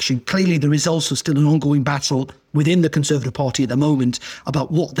unilateral action. Clearly, there is also still an ongoing battle within the Conservative Party at the moment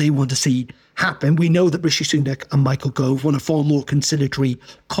about what they want to see happen. We know that Rishi Sunak and Michael Gove want a far more conciliatory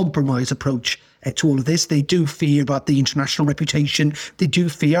compromise approach to all of this. They do fear about the international reputation. They do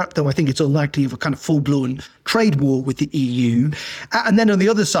fear, though I think it's unlikely, of a kind of full-blown trade war with the EU. And then on the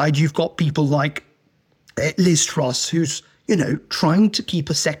other side, you've got people like Liz Truss, who's, trying to keep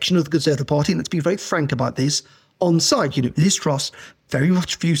a section of the Conservative Party, and let's be very frank about this, on side. Liz Truss very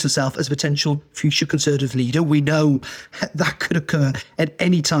much views herself as a potential future Conservative leader. We know that could occur at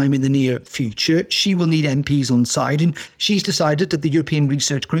any time in the near future. She will need MPs on side, and she's decided that the European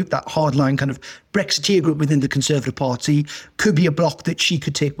Research Group, that hardline kind of Brexiteer group within the Conservative Party, could be a bloc that she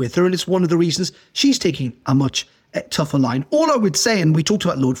could take with her, and it's one of the reasons she's taking a much tougher line. All I would say, and we talked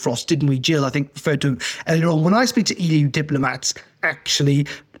about Lord Frost, didn't we, Jill? I think referred to him earlier on. When I speak to EU diplomats, actually,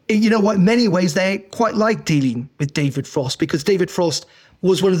 you know what, in many ways, they quite like dealing with David Frost, because David Frost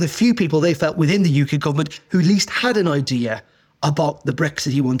was one of the few people they felt within the UK government who at least had an idea about the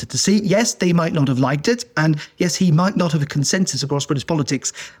Brexit he wanted to see. Yes, they might not have liked it, and yes, he might not have a consensus across British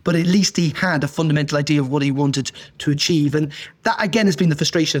politics, but at least he had a fundamental idea of what he wanted to achieve. And that, again, has been the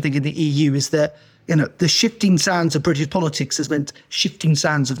frustration, I think, in the EU, is that, you know, the shifting sands of British politics has meant shifting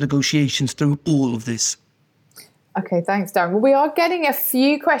sands of negotiations through all of this. Okay, thanks, Darren. Well, we are getting a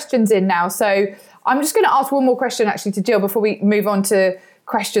few questions in now, so I'm just going to ask one more question, actually, to Jill before we move on to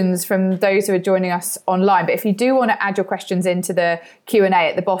questions from those who are joining us online. But if you do want to add your questions into the Q&A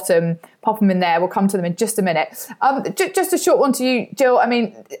at the bottom, pop them in there. We'll come to them in just a minute. Just a short one to you, Jill. I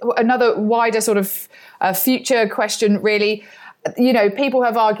mean, another wider sort of future question, really. You know, people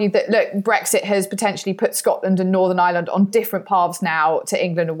have argued that, look, Brexit has potentially put Scotland and Northern Ireland on different paths now to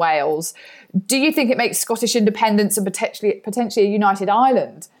England and Wales. Do you think it makes Scottish independence and potentially a united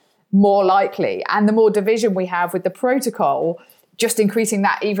Ireland more likely? And the more division we have with the protocol, just increasing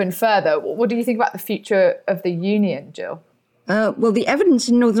that even further. What do you think about the future of the Union, Jill? Well, the evidence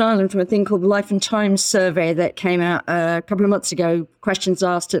in Northern Ireland from a thing called the Life and Times survey that came out a couple of months ago, questions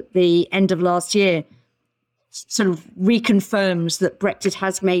asked at the end of last year, sort of reconfirms that Brexit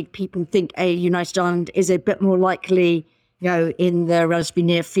has made people think a united Ireland is a bit more likely, you know, in the relatively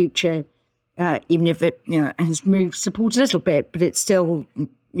near future, even if it, you know, has moved support a little bit, but it's still,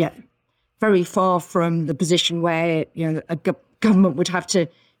 very far from the position where, you know, a government would have to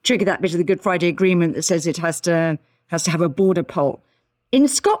trigger that bit of the Good Friday Agreement that says it has to have a border poll. In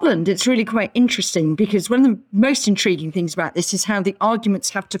Scotland, it's really quite interesting, because one of the most intriguing things about this is how the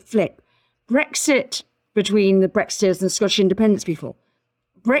arguments have to flip. Brexit, between the Brexiteers and the Scottish independence people,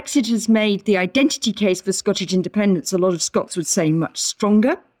 Brexit has made the identity case for Scottish independence, a lot of Scots would say, much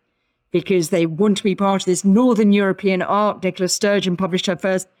stronger, because they want to be part of this Northern European arc. Nicola Sturgeon published her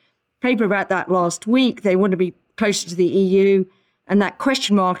first paper about that last week. They want to be closer to the EU, and that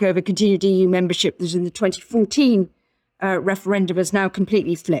question mark over continued EU membership that was in the 2014 referendum has now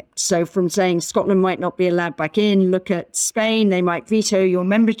completely flipped. So from saying Scotland might not be allowed back in, look at Spain, they might veto your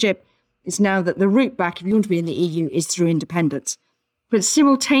membership, is now that the route back, if you want to be in the EU, is through independence. But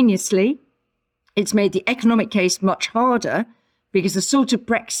simultaneously, it's made the economic case much harder, because the sort of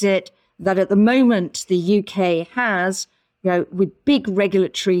Brexit that at the moment the UK has, you know, with big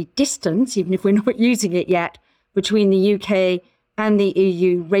regulatory distance, even if we're not using it yet, between the UK and the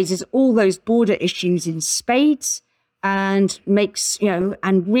EU, raises all those border issues in spades, and makes, you know,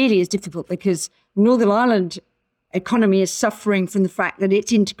 and really is difficult, because Northern Ireland economy is suffering from the fact that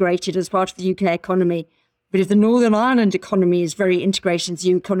it's integrated as part of the UK economy. But if the Northern Ireland economy is very integrated into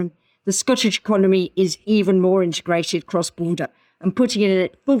the economy, the Scottish economy is even more integrated cross-border. And putting in a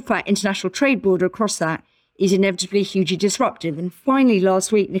full-fat international trade border across that is inevitably hugely disruptive. And finally,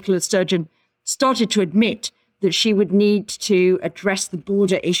 last week, Nicola Sturgeon started to admit that she would need to address the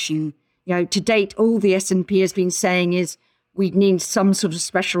border issue. You know, to date, all the SNP has been saying is we need some sort of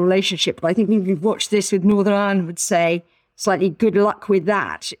special relationship. But I think if you've watched this with Northern Ireland would say, slightly good luck with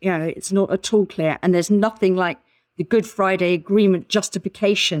that. You know, it's not at all clear. And there's nothing like the Good Friday Agreement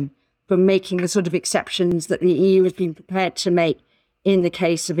justification for making the sort of exceptions that the EU has been prepared to make in the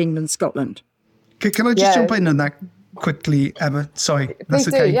case of England-Scotland. Can I just jump in on that quickly, Emma? Sorry, that's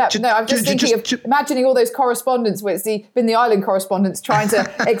okay. Yeah, no, I'm just thinking of imagining all those correspondents, where it's been the island correspondents trying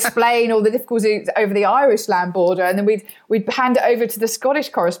to explain all the difficulties over the Irish land border, and then we'd hand it over to the Scottish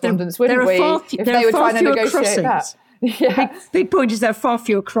correspondents, wouldn't we? If they were trying to negotiate that. Yeah. Big point is there are far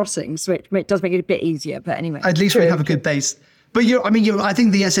fewer crossings, which does make it a bit easier. But anyway, at least we have a good base. But I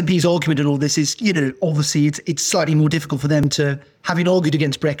think the SNP's argument in all this is, you know, obviously it's slightly more difficult for them to, having argued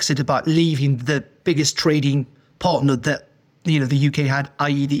against Brexit about leaving the biggest trading partner that, you know, the UK had,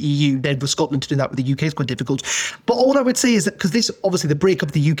 i.e. the EU, then for Scotland to do that with the UK is quite difficult. But all I would say is that, because this, obviously the breakup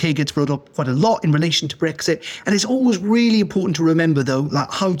of the UK gets brought up quite a lot in relation to Brexit, and it's always really important to remember, though, like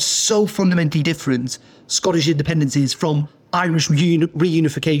how so fundamentally different Scottish independence is from Irish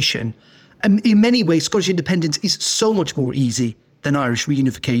reunification. And in many ways, Scottish independence is so much more easy than Irish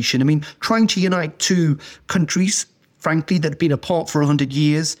reunification. I mean, trying to unite two countries, frankly, that have been apart for 100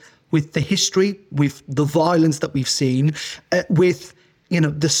 years, with the history, with the violence that we've seen, with, you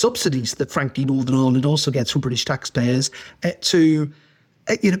know, the subsidies that, frankly, Northern Ireland also gets from British taxpayers,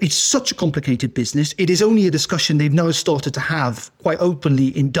 it's such a complicated business. It is only a discussion they've now started to have quite openly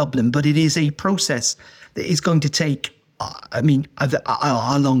in Dublin, but it is a process that is going to take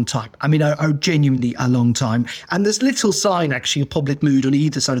a long time. Genuinely a long time. And there's little sign, actually, of public mood on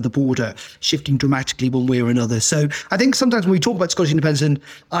either side of the border shifting dramatically one way or another. So I think sometimes when we talk about Scottish independence and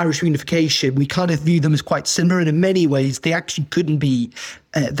Irish reunification, we kind of view them as quite similar. And in many ways, they actually couldn't be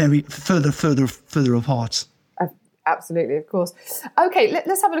very further apart. Absolutely, of course. Okay,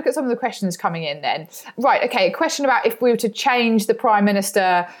 let's have a look at some of the questions coming in then. Right, okay, a question about if we were to change the Prime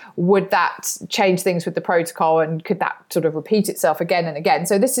Minister, would that change things with the protocol, and could that sort of repeat itself again and again?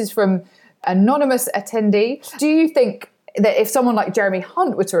 So this is from anonymous attendee. Do you think that if someone like Jeremy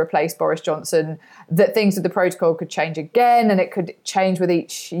Hunt were to replace Boris Johnson, that things with the protocol could change again and it could change with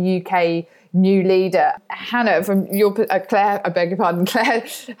each UK new leader? Hannah, from your Claire, I beg your pardon, Claire,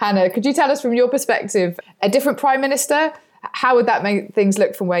 Hannah, could you tell us from your perspective, a different Prime Minister, how would that make things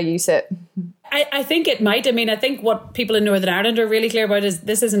look from where you sit? I think it might. I mean, I think what people in Northern Ireland are really clear about is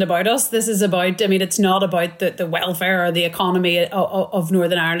this isn't about us. This is about, it's not about the welfare or the economy of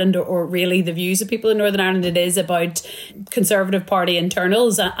Northern Ireland or really the views of people in Northern Ireland. It is about Conservative Party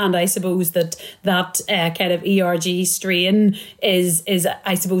internals. And I suppose that kind of ERG strain is,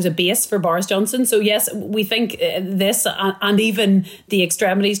 I suppose, a base for Boris Johnson. So yes, we think this and even the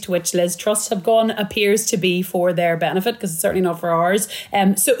extremities to which Liz Truss have gone appears to be for their benefit, because it's certainly not for ours.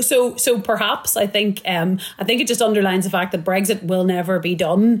 So perhaps I think it just underlines the fact that Brexit will never be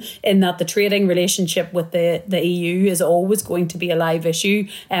done, in that the trading relationship with the EU is always going to be a live issue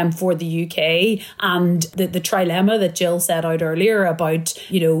for the UK. And the trilemma that Jill set out earlier about,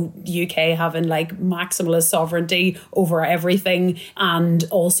 the UK having like maximalist sovereignty over everything and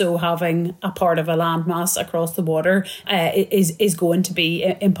also having a part of a landmass across the water is going to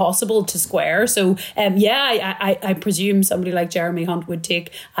be impossible to square. So I presume somebody like Jeremy Hunt would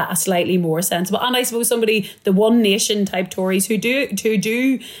take a slightly more sensible, and I suppose the one nation type Tories who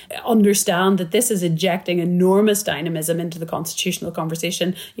do understand that this is injecting enormous dynamism into the constitutional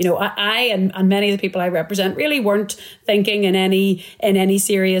conversation. I and many of the people I represent really weren't thinking in any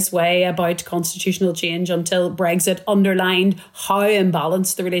serious way about constitutional change until Brexit underlined how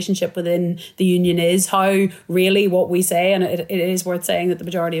imbalanced the relationship within the Union is, how really what we say, and it is worth saying that the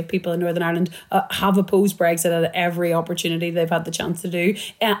majority of people in Northern Ireland have opposed Brexit at every opportunity they've had the chance to do,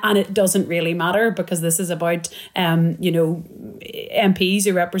 and it doesn't really matter, because this is about MPs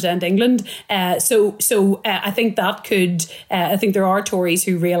who represent England. So I think that could. I think there are Tories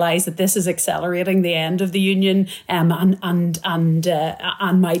who realise that this is accelerating the end of the Union, and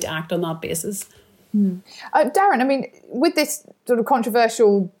might act on that basis. Darren, with this sort of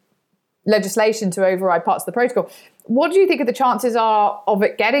controversial legislation to override parts of the protocol, what do you think of the chances are of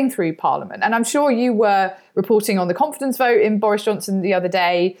it getting through Parliament? And I'm sure you were reporting on the confidence vote in Boris Johnson the other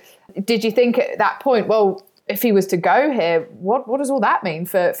day. Did you think at that point, well, if he was to go here, what does all that mean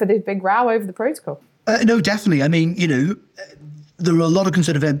for this big row over the protocol? No, definitely. There are a lot of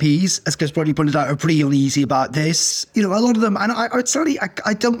Conservative MPs, as Chris Brody pointed out, are pretty uneasy about this. A lot of them, and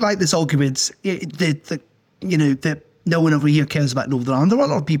I don't like this argument that no one over here cares about Northern Ireland. There are a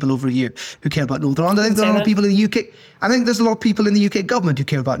lot of people over here who care about Northern Ireland. I think there are a lot of people in the UK. I think there's a lot of people in the UK government who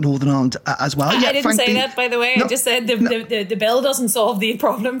care about Northern Ireland as well. I didn't say that, by the way. I just said the bill doesn't solve the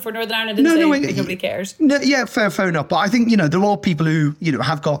problem for Northern Ireland. Nobody cares. Fair enough. But I think, there are people who,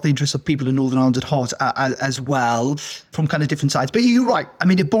 have got the interests of people in Northern Ireland at heart as well, from kind of different sides. But you're right.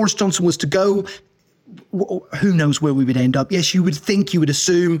 If Boris Johnson was to go, who knows where we would end up? Yes, you would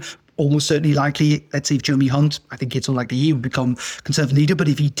assume, almost certainly likely, let's say if Jeremy Hunt, I think it's unlikely he would become Conservative leader, but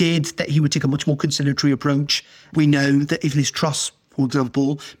if he did, that he would take a much more conciliatory approach. We know that if Liz Truss, for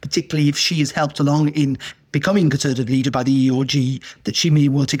example, particularly if she is helped along in becoming Conservative leader by the ERG, that she may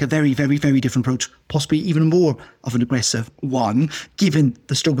well take a very, very, very different approach, possibly even more of an aggressive one, given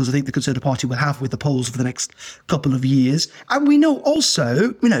the struggles I think the Conservative Party will have with the polls for the next couple of years. And we know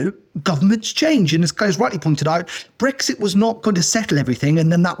also, governments change. And as Claire's rightly pointed out, Brexit was not going to settle everything,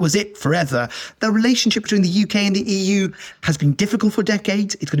 and then that was it forever. The relationship between the UK and the EU has been difficult for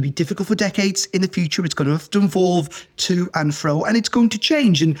decades. It's going to be difficult for decades in the future. It's going to have to evolve to and fro, and it's going to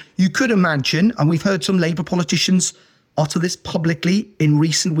change. And you could imagine, and we've heard some Labour politicians utter this publicly in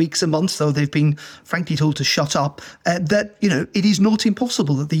recent weeks and months, though they've been frankly told to shut up, that, it is not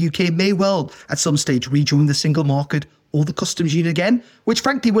impossible that the UK may well at some stage rejoin the single market or the customs union again, which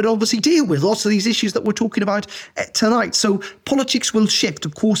frankly would obviously deal with lots of these issues that we're talking about tonight. So politics will shift,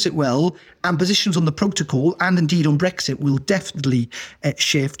 of course it will, and positions on the protocol and indeed on Brexit will definitely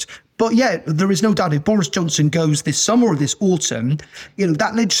shift. But yeah, there is no doubt if Boris Johnson goes this summer or this autumn,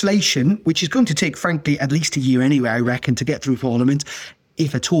 that legislation, which is going to take, frankly, at least a year anyway, I reckon, to get through Parliament,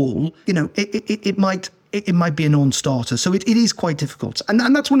 if at all, it might be a non-starter. So it is quite difficult.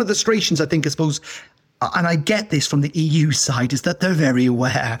 And that's one of the frustrations, I think, I suppose, and I get this from the EU side, is that they're very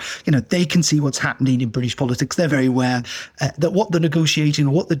aware, they can see what's happening in British politics. They're very aware that what they're negotiating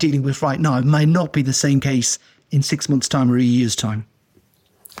or what they're dealing with right now might not be the same case in 6 months' time or a year's time.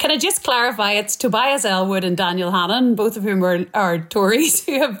 Can I just clarify, it's Tobias Ellwood and Daniel Hannan, both of whom are Tories,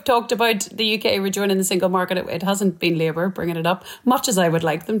 who have talked about the UK rejoining the single market. It hasn't been Labour bringing it up, much as I would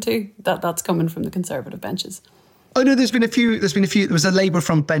like them to. That's coming from the Conservative benches. Oh, no, there's been a few. There was a Labour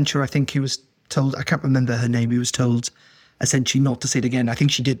frontbencher, I think, who was told, I can't remember her name, who was told essentially not to say it again. I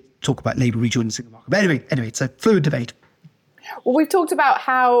think she did talk about Labour rejoining the single market. But anyway, it's a fluid debate. Well, we've talked about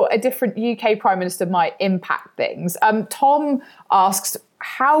how a different UK Prime Minister might impact things. Tom asks,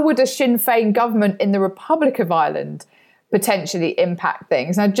 how would a Sinn Féin government in the Republic of Ireland potentially impact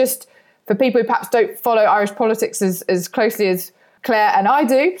things? Now, just for people who perhaps don't follow Irish politics as closely as Claire and I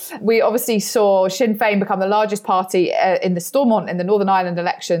do, we obviously saw Sinn Féin become the largest party in the Stormont in the Northern Ireland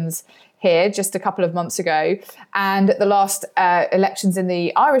elections here just a couple of months ago. And at the last elections in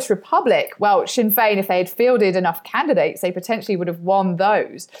the Irish Republic, well, Sinn Féin, if they had fielded enough candidates, they potentially would have won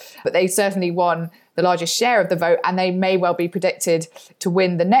those. But they certainly won the largest share of the vote, and they may well be predicted to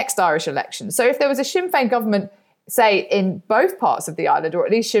win the next Irish election. So if there was a Sinn Féin government, say, in both parts of the island, or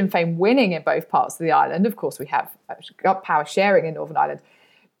at least Sinn Féin winning in both parts of the island, of course we have got power sharing in Northern Ireland,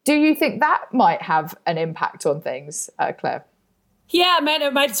 do you think that might have an impact on things, Claire? Yeah,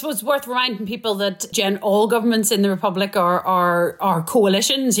 I suppose it's worth reminding people that all governments in the Republic are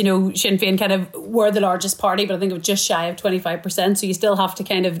coalitions. Sinn Féin kind of were the largest party, but I think it was just shy of 25%. So you still have to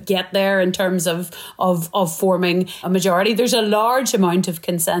kind of get there in terms of forming a majority. There's a large amount of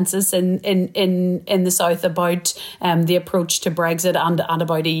consensus in the South about the approach to Brexit and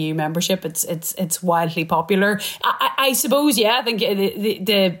about EU membership. It's wildly popular. I suppose, I think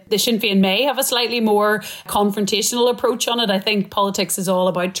the Sinn Féin may have a slightly more confrontational approach on it. I think politics is all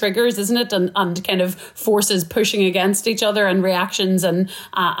about triggers, isn't it? And kind of forces pushing against each other and reactions and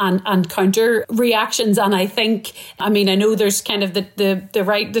counter reactions. And I think, I know there's kind of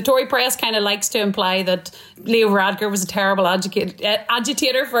the Tory press kind of likes to imply that Leo Varadkar was a terrible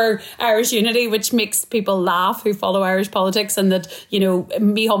agitator for Irish unity, which makes people laugh who follow Irish politics, and that,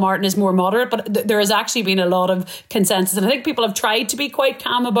 Micheál Martin is more moderate. But there has actually been a lot of consensus. And I think people have tried to be quite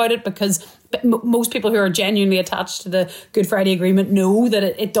calm about it, because most people who are genuinely attached to the Good Friday Agreement know that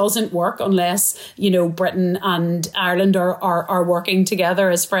it doesn't work unless, Britain and Ireland are working together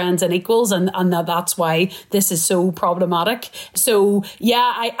as friends and equals, and that's why this is so problematic. So,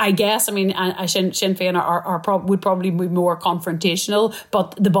 I guess, Sinn Féin would probably be more confrontational,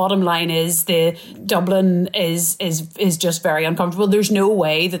 but the bottom line is the Dublin is just very uncomfortable. There's no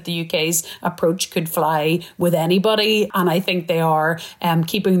way that the UK's approach could fly with anybody, and I think they are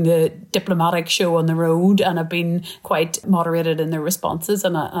keeping the diplomatic show on the road and have been quite moderated in their responses,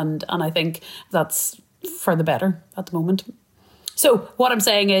 and I think that's for the better at the moment. So what I'm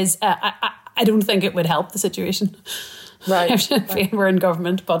saying is I don't think it would help the situation. Right. If we're in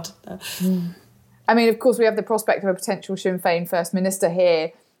government, but of course we have the prospect of a potential Sinn Féin First Minister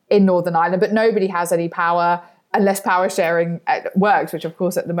here in Northern Ireland, but nobody has any power unless power sharing works, which of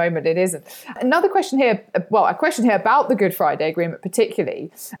course at the moment it isn't. Another question here, a question here about the Good Friday Agreement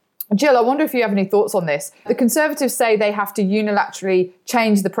particularly. Jill, I wonder if you have any thoughts on this. The Conservatives say they have to unilaterally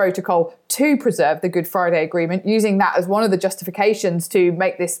change the protocol to preserve the Good Friday Agreement, using that as one of the justifications to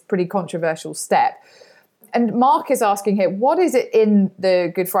make this pretty controversial step. And Mark is asking here, what is it in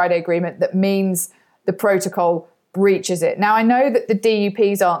the Good Friday Agreement that means the protocol breaches it? Now, I know that the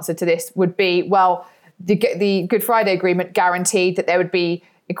DUP's answer to this would be, well, the Good Friday Agreement guaranteed that there would be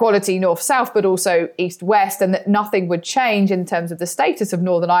equality north-south, but also east-west, and that nothing would change in terms of the status of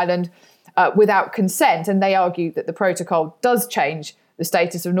Northern Ireland without consent. And they argue that the protocol does change the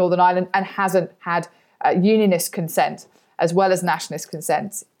status of Northern Ireland and hasn't had unionist consent as well as nationalist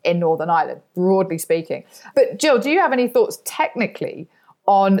consent in Northern Ireland, broadly speaking. But Jill, do you have any thoughts technically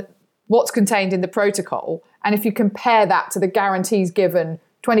on what's contained in the protocol? And if you compare that to the guarantees given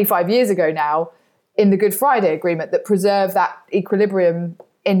 25 years ago now in the Good Friday Agreement that preserve that equilibrium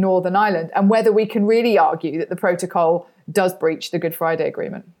in Northern Ireland, and whether we can really argue that the protocol does breach the Good Friday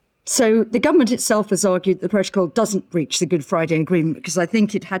Agreement? So the government itself has argued the protocol doesn't breach the Good Friday Agreement, because I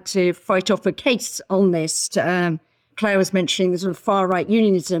think it had to fight off a case on this. Claire was mentioning the sort of far-right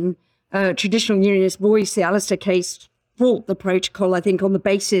unionism. Traditional unionist voice, the Alistair case, brought the protocol, I think, on the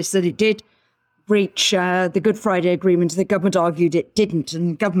basis that it did breach the Good Friday Agreement. The government argued it didn't,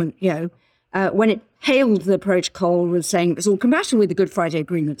 and government, when it hailed the protocol, was saying it was all compatible with the Good Friday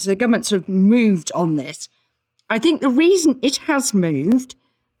Agreement. So the government sort of moved on this. I think the reason it has moved,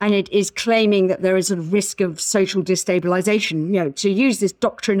 and it is claiming that there is a risk of social destabilisation, to use this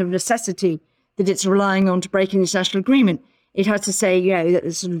doctrine of necessity that it's relying on to break an international agreement. It has to say, that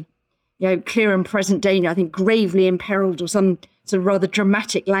there's some, clear and present danger, I think gravely imperiled, or some sort of rather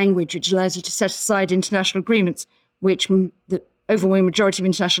dramatic language which allows you to set aside international agreements, which the overwhelming majority of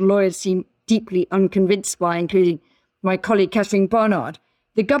international lawyers seem deeply unconvinced by, including my colleague Catherine Barnard.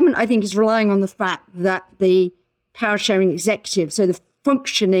 The government, I think, is relying on the fact that the power-sharing executive, so the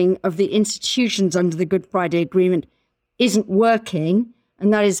functioning of the institutions under the Good Friday Agreement, isn't working.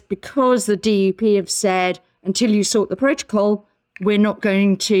 And that is because the DUP have said, until you sort the protocol, we're not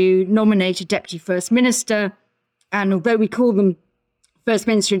going to nominate a Deputy First Minister. And although we call them First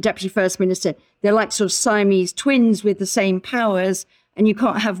Minister and Deputy First Minister, they're like sort of Siamese twins with the same powers, and you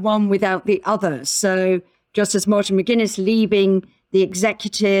can't have one without the other. So Justice Martin McGuinness leaving the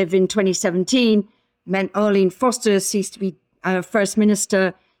executive in 2017 meant Arlene Foster ceased to be First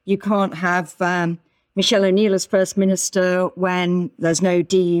Minister. You can't have Michelle O'Neill as First Minister when there's no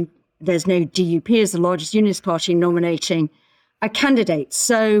DUP as the largest unionist party nominating a candidate.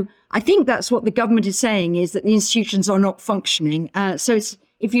 So I think that's what the government is saying, is that the institutions are not functioning. So it's,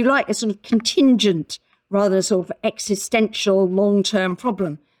 if you like, a sort of contingent, rather sort of existential long-term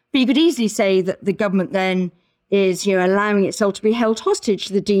problem. But you could easily say that the government then is, allowing itself to be held hostage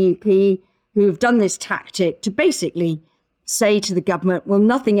to the DUP, who have done this tactic to basically say to the government, well,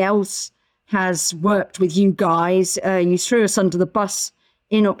 nothing else has worked with you guys. You threw us under the bus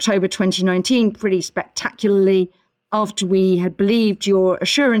in October 2019 pretty spectacularly after we had believed your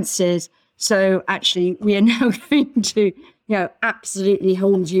assurances. So actually, we are now going to, absolutely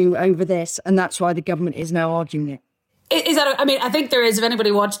hold you over this. And that's why the government is now arguing it. Is that? I mean, I think there is. If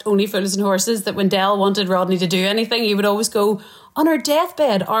anybody watched Only Fools and Horses, that when Dell wanted Rodney to do anything, he would always go, on her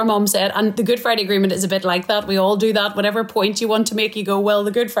deathbed, our mum said. And the Good Friday Agreement is a bit like that. We all do that. Whatever point you want to make, you go, well,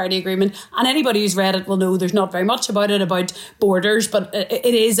 the Good Friday Agreement. And anybody who's read it will know there's not very much about it, about borders, but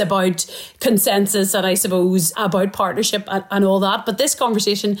it is about consensus and I suppose about partnership and all that. But this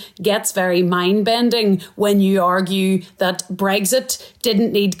conversation gets very mind-bending when you argue that Brexit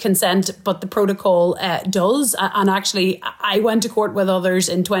didn't need consent, but the protocol does. And actually, I went to court with others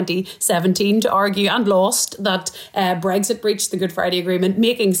in 2017 to argue and lost that Brexit breached the Good Friday Agreement,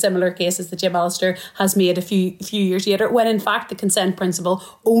 making similar cases that Jim Allister has made a few years later, when in fact the consent principle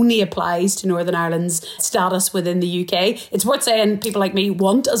only applies to Northern Ireland's status within the UK. It's worth saying people like me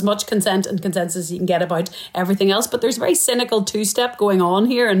want as much consent and consensus as you can get about everything else, but there's a very cynical two-step going on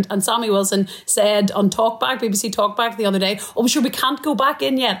here. And Sammy Wilson said on Talkback, BBC Talkback the other day, oh, sure, we can't go back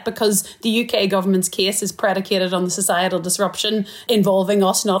in yet because the UK government's case is predicated on the societal disruption involving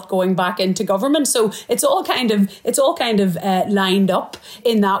us not going back into government. So it's all kind of lined up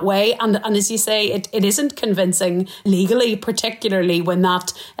in that way. And as you say, it isn't convincing legally, particularly when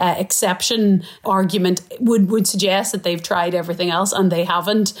that exception argument would suggest that they've tried everything else and they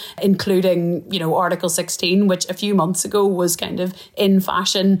haven't, including, Article 16, which a few months ago was kind of in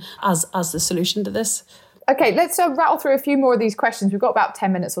fashion as the solution to this. Okay, let's rattle through a few more of these questions. We've got about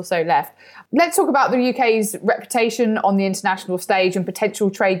 10 minutes or so left. Let's talk about the UK's reputation on the international stage and potential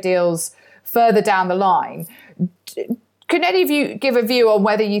trade deals further down the line. Can any of you give a view on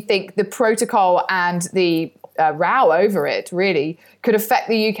whether you think the protocol and the row over it really could affect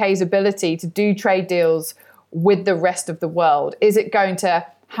the UK's ability to do trade deals with the rest of the world? Is it going to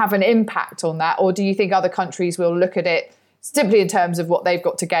have an impact on that? Or do you think other countries will look at it simply in terms of what they've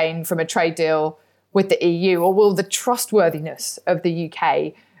got to gain from a trade deal with the EU? Or will the trustworthiness of the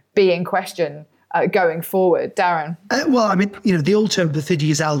UK be in question going forward? Darren? The old term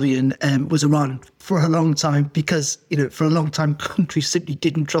perfidious Albion was around for a long time because, for a long time, countries simply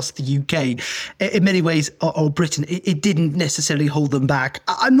didn't trust the UK. In many ways, or Britain, it didn't necessarily hold them back.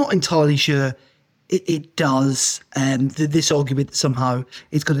 I'm not entirely sure it does. This argument that somehow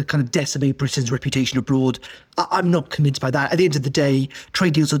it's going to kind of decimate Britain's reputation abroad, I'm not convinced by that. At the end of the day,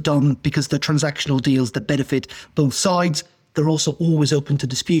 trade deals are done because they're transactional deals that benefit both sides. They're also always open to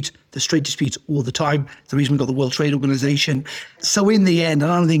dispute. There's trade disputes all the time. It's the reason we've got the World Trade Organization. So in the end,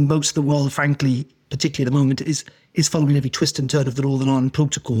 I don't think most of the world, frankly, particularly at the moment, is following every twist and turn of the Northern Ireland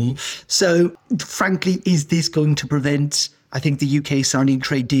Protocol. So frankly, is this going to prevent, I think, the UK signing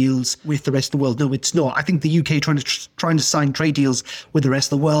trade deals with the rest of the world? No, it's not. I think the UK trying to sign trade deals with the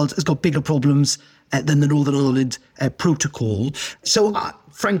rest of the world has got bigger problems than the Northern Ireland Protocol. So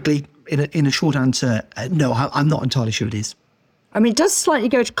frankly, in a short answer, no, I'm not entirely sure it is. I mean, it does slightly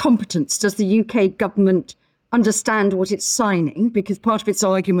go to competence. Does the UK government understand what it's signing? Because part of its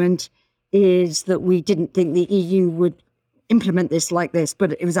argument is that we didn't think the EU would implement this like this,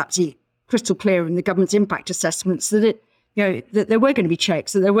 but it was absolutely crystal clear in the government's impact assessments that that there were going to be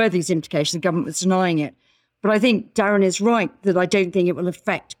checks, that there were these implications. The government was denying it. But I think Darren is right that I don't think it will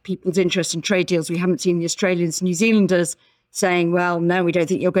affect people's interest in trade deals. We haven't seen the Australians and New Zealanders saying, well, no, we don't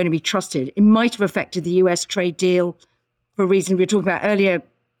think you're going to be trusted. It might have affected the US trade deal for a reason we were talking about earlier,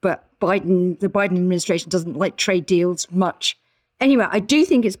 but the Biden administration doesn't like trade deals much. Anyway, I do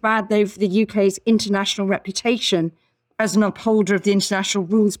think it's bad, though, for the UK's international reputation as an upholder of the international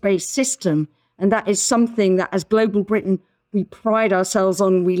rules-based system. And that is something that, as Global Britain, we pride ourselves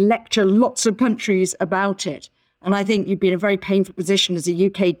on. We lecture lots of countries about it. And I think you'd be in a very painful position as a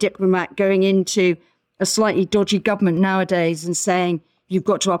UK diplomat going into a slightly dodgy government nowadays and saying, you've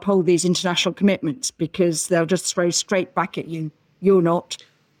got to uphold these international commitments, because they'll just throw straight back at you. You're not.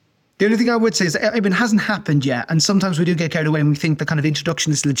 The only thing I would say is, I mean, it hasn't happened yet. And sometimes we do get carried away and we think the kind of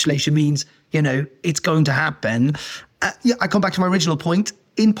introduction of this legislation means, it's going to happen. I come back to my original point.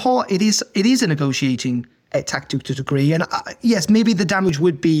 In part, it is a negotiating tactic to a degree. And yes, maybe the damage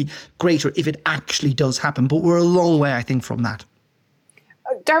would be greater if it actually does happen. But we're a long way, I think, from that.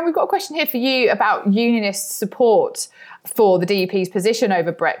 Darren, we've got a question here for you about unionist support for the DUP's position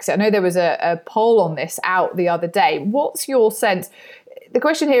over Brexit. I know there was a poll on this out the other day. What's your sense? The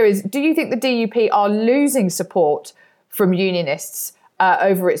question here is, do you think the DUP are losing support from unionists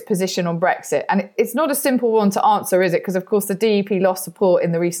over its position on Brexit? And it's not a simple one to answer, is it? Because, of course, the DUP lost support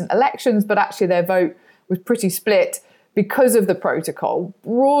in the recent elections, but actually their vote was pretty split because of the protocol.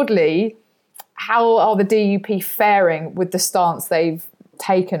 Broadly, how are the DUP faring with the stance they've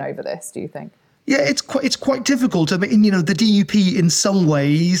taken over this, do you think? Yeah, it's quite difficult. I mean, the DUP in some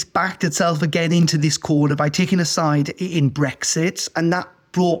ways backed itself again into this corner by taking a side in Brexit, and that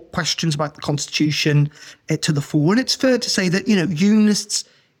brought questions about the Constitution to the fore. And it's fair to say that, unionists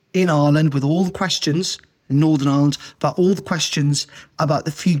in Ireland, with all the questions in Northern Ireland, about all the questions about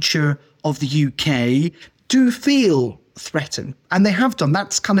the future of the UK, do feel threatened. And they have done.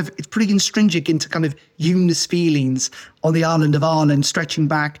 It's pretty intrinsic into kind of unionist feelings on the island of Ireland, stretching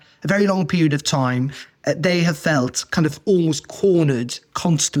back a very long period of time. They have felt kind of almost cornered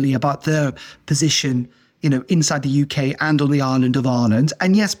constantly about their position, inside the UK and on the island of Ireland.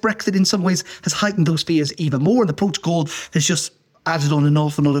 And yes, Brexit in some ways has heightened those fears even more. And the protocol has just added on an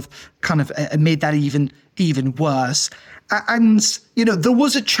awful lot of kind of made that even worse. And, there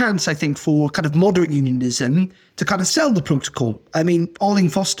was a chance, I think, for kind of moderate unionism to kind of sell the protocol. I mean, Arlene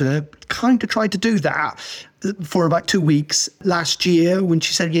Foster kind of tried to do that for about 2 weeks last year when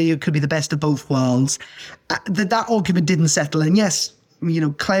she said, it could be the best of both worlds. That argument didn't settle. And yes,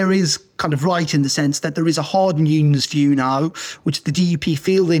 Claire is kind of right in the sense that there is a hardened unionist view now, which the DUP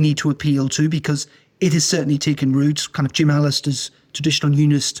feel they need to appeal to because it has certainly taken root, kind of Jim Allister's traditional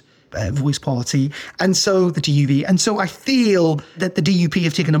unionist voice party, and so the DUP. And so I feel that the DUP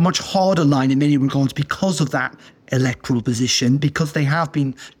have taken a much harder line in many regards because of that electoral position, because they have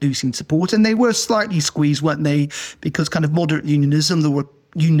been losing support. And they were slightly squeezed, weren't they? Because kind of moderate unionism, there were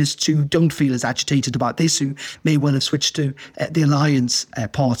unionists who don't feel as agitated about this, who may well have switched to the Alliance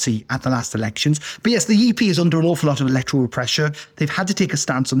party at the last elections. But yes, the EP is under an awful lot of electoral pressure. They've had to take a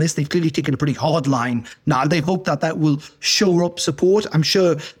stance on this. They've clearly taken a pretty hard line now. They hope that will shore up support. I'm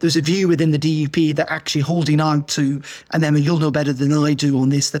sure there's a view within the DUP that actually holding on to, and Emma, you'll know better than I do on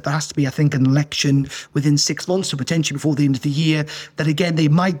this, that there has to be, I think, an election within 6 months or potentially before the end of the year, that again, they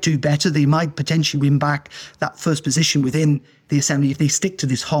might do better. They might potentially win back that first position within the Assembly if they stick to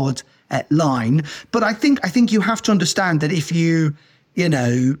this hard line. But I think you have to understand that if you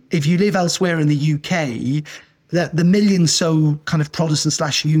live elsewhere in the UK, that the million so kind of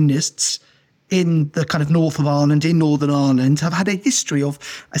Protestant / Unionists in the kind of north of Ireland, in Northern Ireland, have had a history of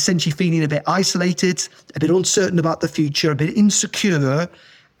essentially feeling a bit isolated, a bit uncertain about the future, a bit insecure.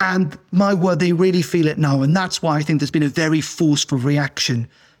 And my word, they really feel it now. And that's why I think there's been a very forceful reaction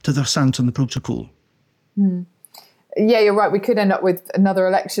to their stance on the protocol. Mm. Yeah, you're right. We could end up with another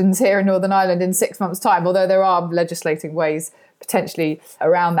elections here in Northern Ireland in 6 months' time, although there are legislating ways potentially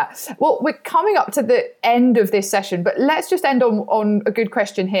around that. Well, we're coming up to the end of this session, but let's just end on a good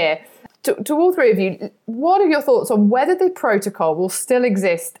question here. To all three of you, what are your thoughts on whether the protocol will still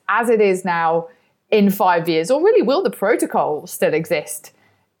exist as it is now in 5 years? Or really, will the protocol still exist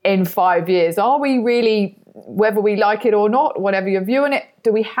in 5 years? Are we really, whether we like it or not, whatever your view on it,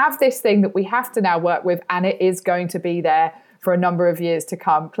 do we have this thing that we have to now work with and it is going to be there for a number of years to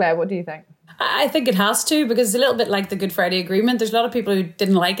come? Claire, what do you think? I think it has to, because it's a little bit like the Good Friday Agreement. There's a lot of people who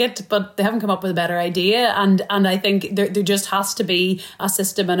didn't like it, but they haven't come up with a better idea. And I think there just has to be a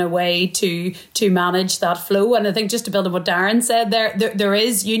system and a way to manage that flow. And I think, just to build on what Darren said, there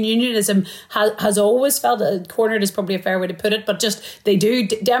is unionism has always felt cornered is probably a fair way to put it, but just they do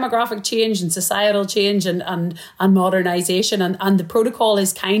demographic change and societal change and modernisation, and the protocol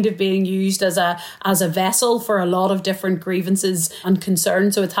is kind of being used as a vessel for a lot of different grievances and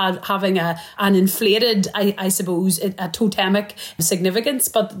concerns. So it's having an inflated, I suppose, a totemic significance,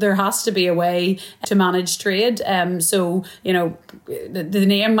 but there has to be a way to manage trade. So, you know, the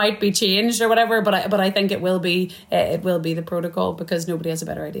name might be changed or whatever, but I think it will be the protocol, because nobody has a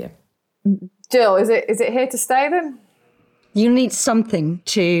better idea. Jill, is it here to stay then? You need something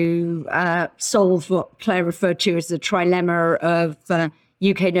to solve what Claire referred to as the trilemma of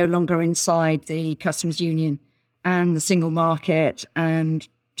UK no longer inside the customs union and the single market and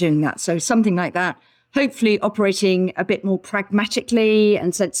doing that. So something like that, hopefully operating a bit more pragmatically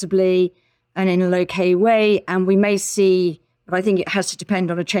and sensibly and in an okay way. And we may see, but I think it has to depend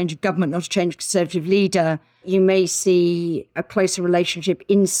on a change of government, not a change of Conservative leader. You may see a closer relationship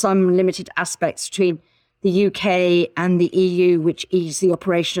in some limited aspects between the UK and the EU, which is the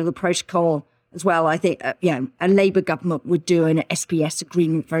operation of the protocol as well. I think, a Labour government would do an SPS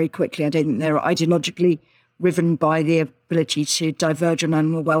agreement very quickly. I don't think they're ideologically riven by the ability to diverge on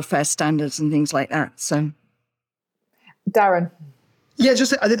animal welfare standards and things like that. So, Darren. Yeah,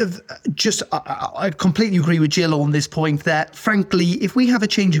 I completely agree with Jill on this point that, frankly, if we have a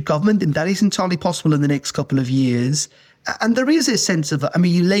change of government, and that is entirely possible in the next couple of years, and there is a sense of,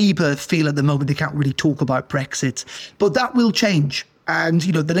 Labour feel at the moment they can't really talk about Brexit, but that will change. And,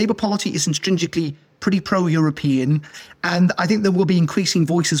 you know, the Labour Party is intrinsically pretty pro-European. And I think there will be increasing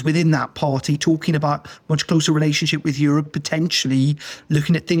voices within that party talking about much closer relationship with Europe, potentially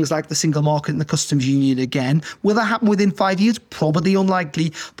looking at things like the single market and the customs union again. Will that happen within 5 years? Probably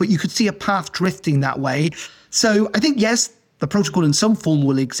unlikely, but you could see a path drifting that way. So I think, yes, the protocol in some form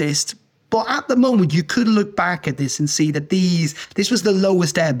will exist. But at the moment, you could look back at this and see that this was the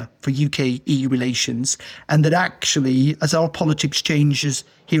lowest ebb for UK-EU relations, and that actually, as our politics changes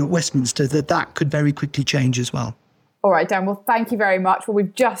here at Westminster, that could very quickly change as well. All right, Dan, well, thank you very much. Well,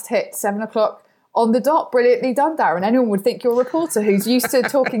 we've just hit 7 o'clock on the dot. Brilliantly done, Darren. Anyone would think you're a reporter who's used to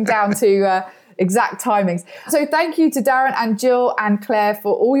talking down to exact timings. So thank you to Darren and Jill and Claire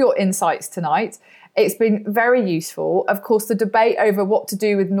for all your insights tonight. It's been very useful. Of course, the debate over what to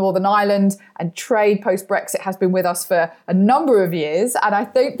do with Northern Ireland and trade post-Brexit has been with us for a number of years, and I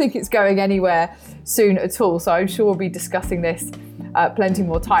don't think it's going anywhere soon at all. So I'm sure we'll be discussing this plenty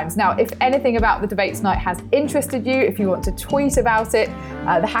more times. Now, if anything about the debate tonight has interested you, if you want to tweet about it,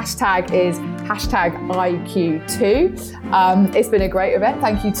 the hashtag is #IQ2. It's been a great event.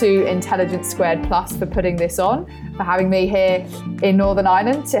 Thank you to Intelligence Squared Plus for putting this on, for having me here in Northern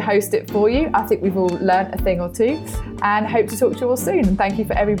Ireland to host it for you. I think we've all learnt a thing or two, and hope to talk to you all soon. And thank you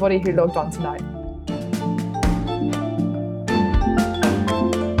for everybody who logged on tonight.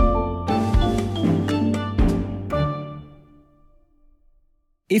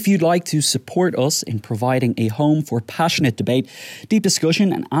 If you'd like to support us in providing a home for passionate debate, deep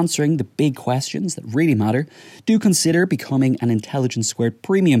discussion and answering the big questions that really matter, do consider becoming an Intelligence Squared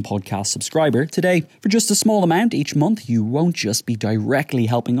Premium Podcast subscriber today. For just a small amount each month, you won't just be directly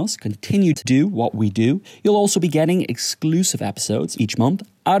helping us continue to do what we do, you'll also be getting exclusive episodes each month,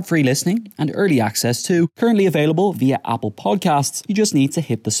 ad-free listening and early access to, currently available via Apple Podcasts. You just need to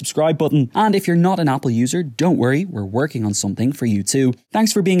hit the subscribe button. And if you're not an Apple user, don't worry, we're working on something for you too.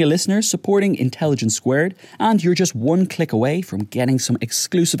 Thanks for being a listener, supporting Intelligence Squared, and you're just one click away from getting some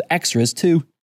exclusive extras too.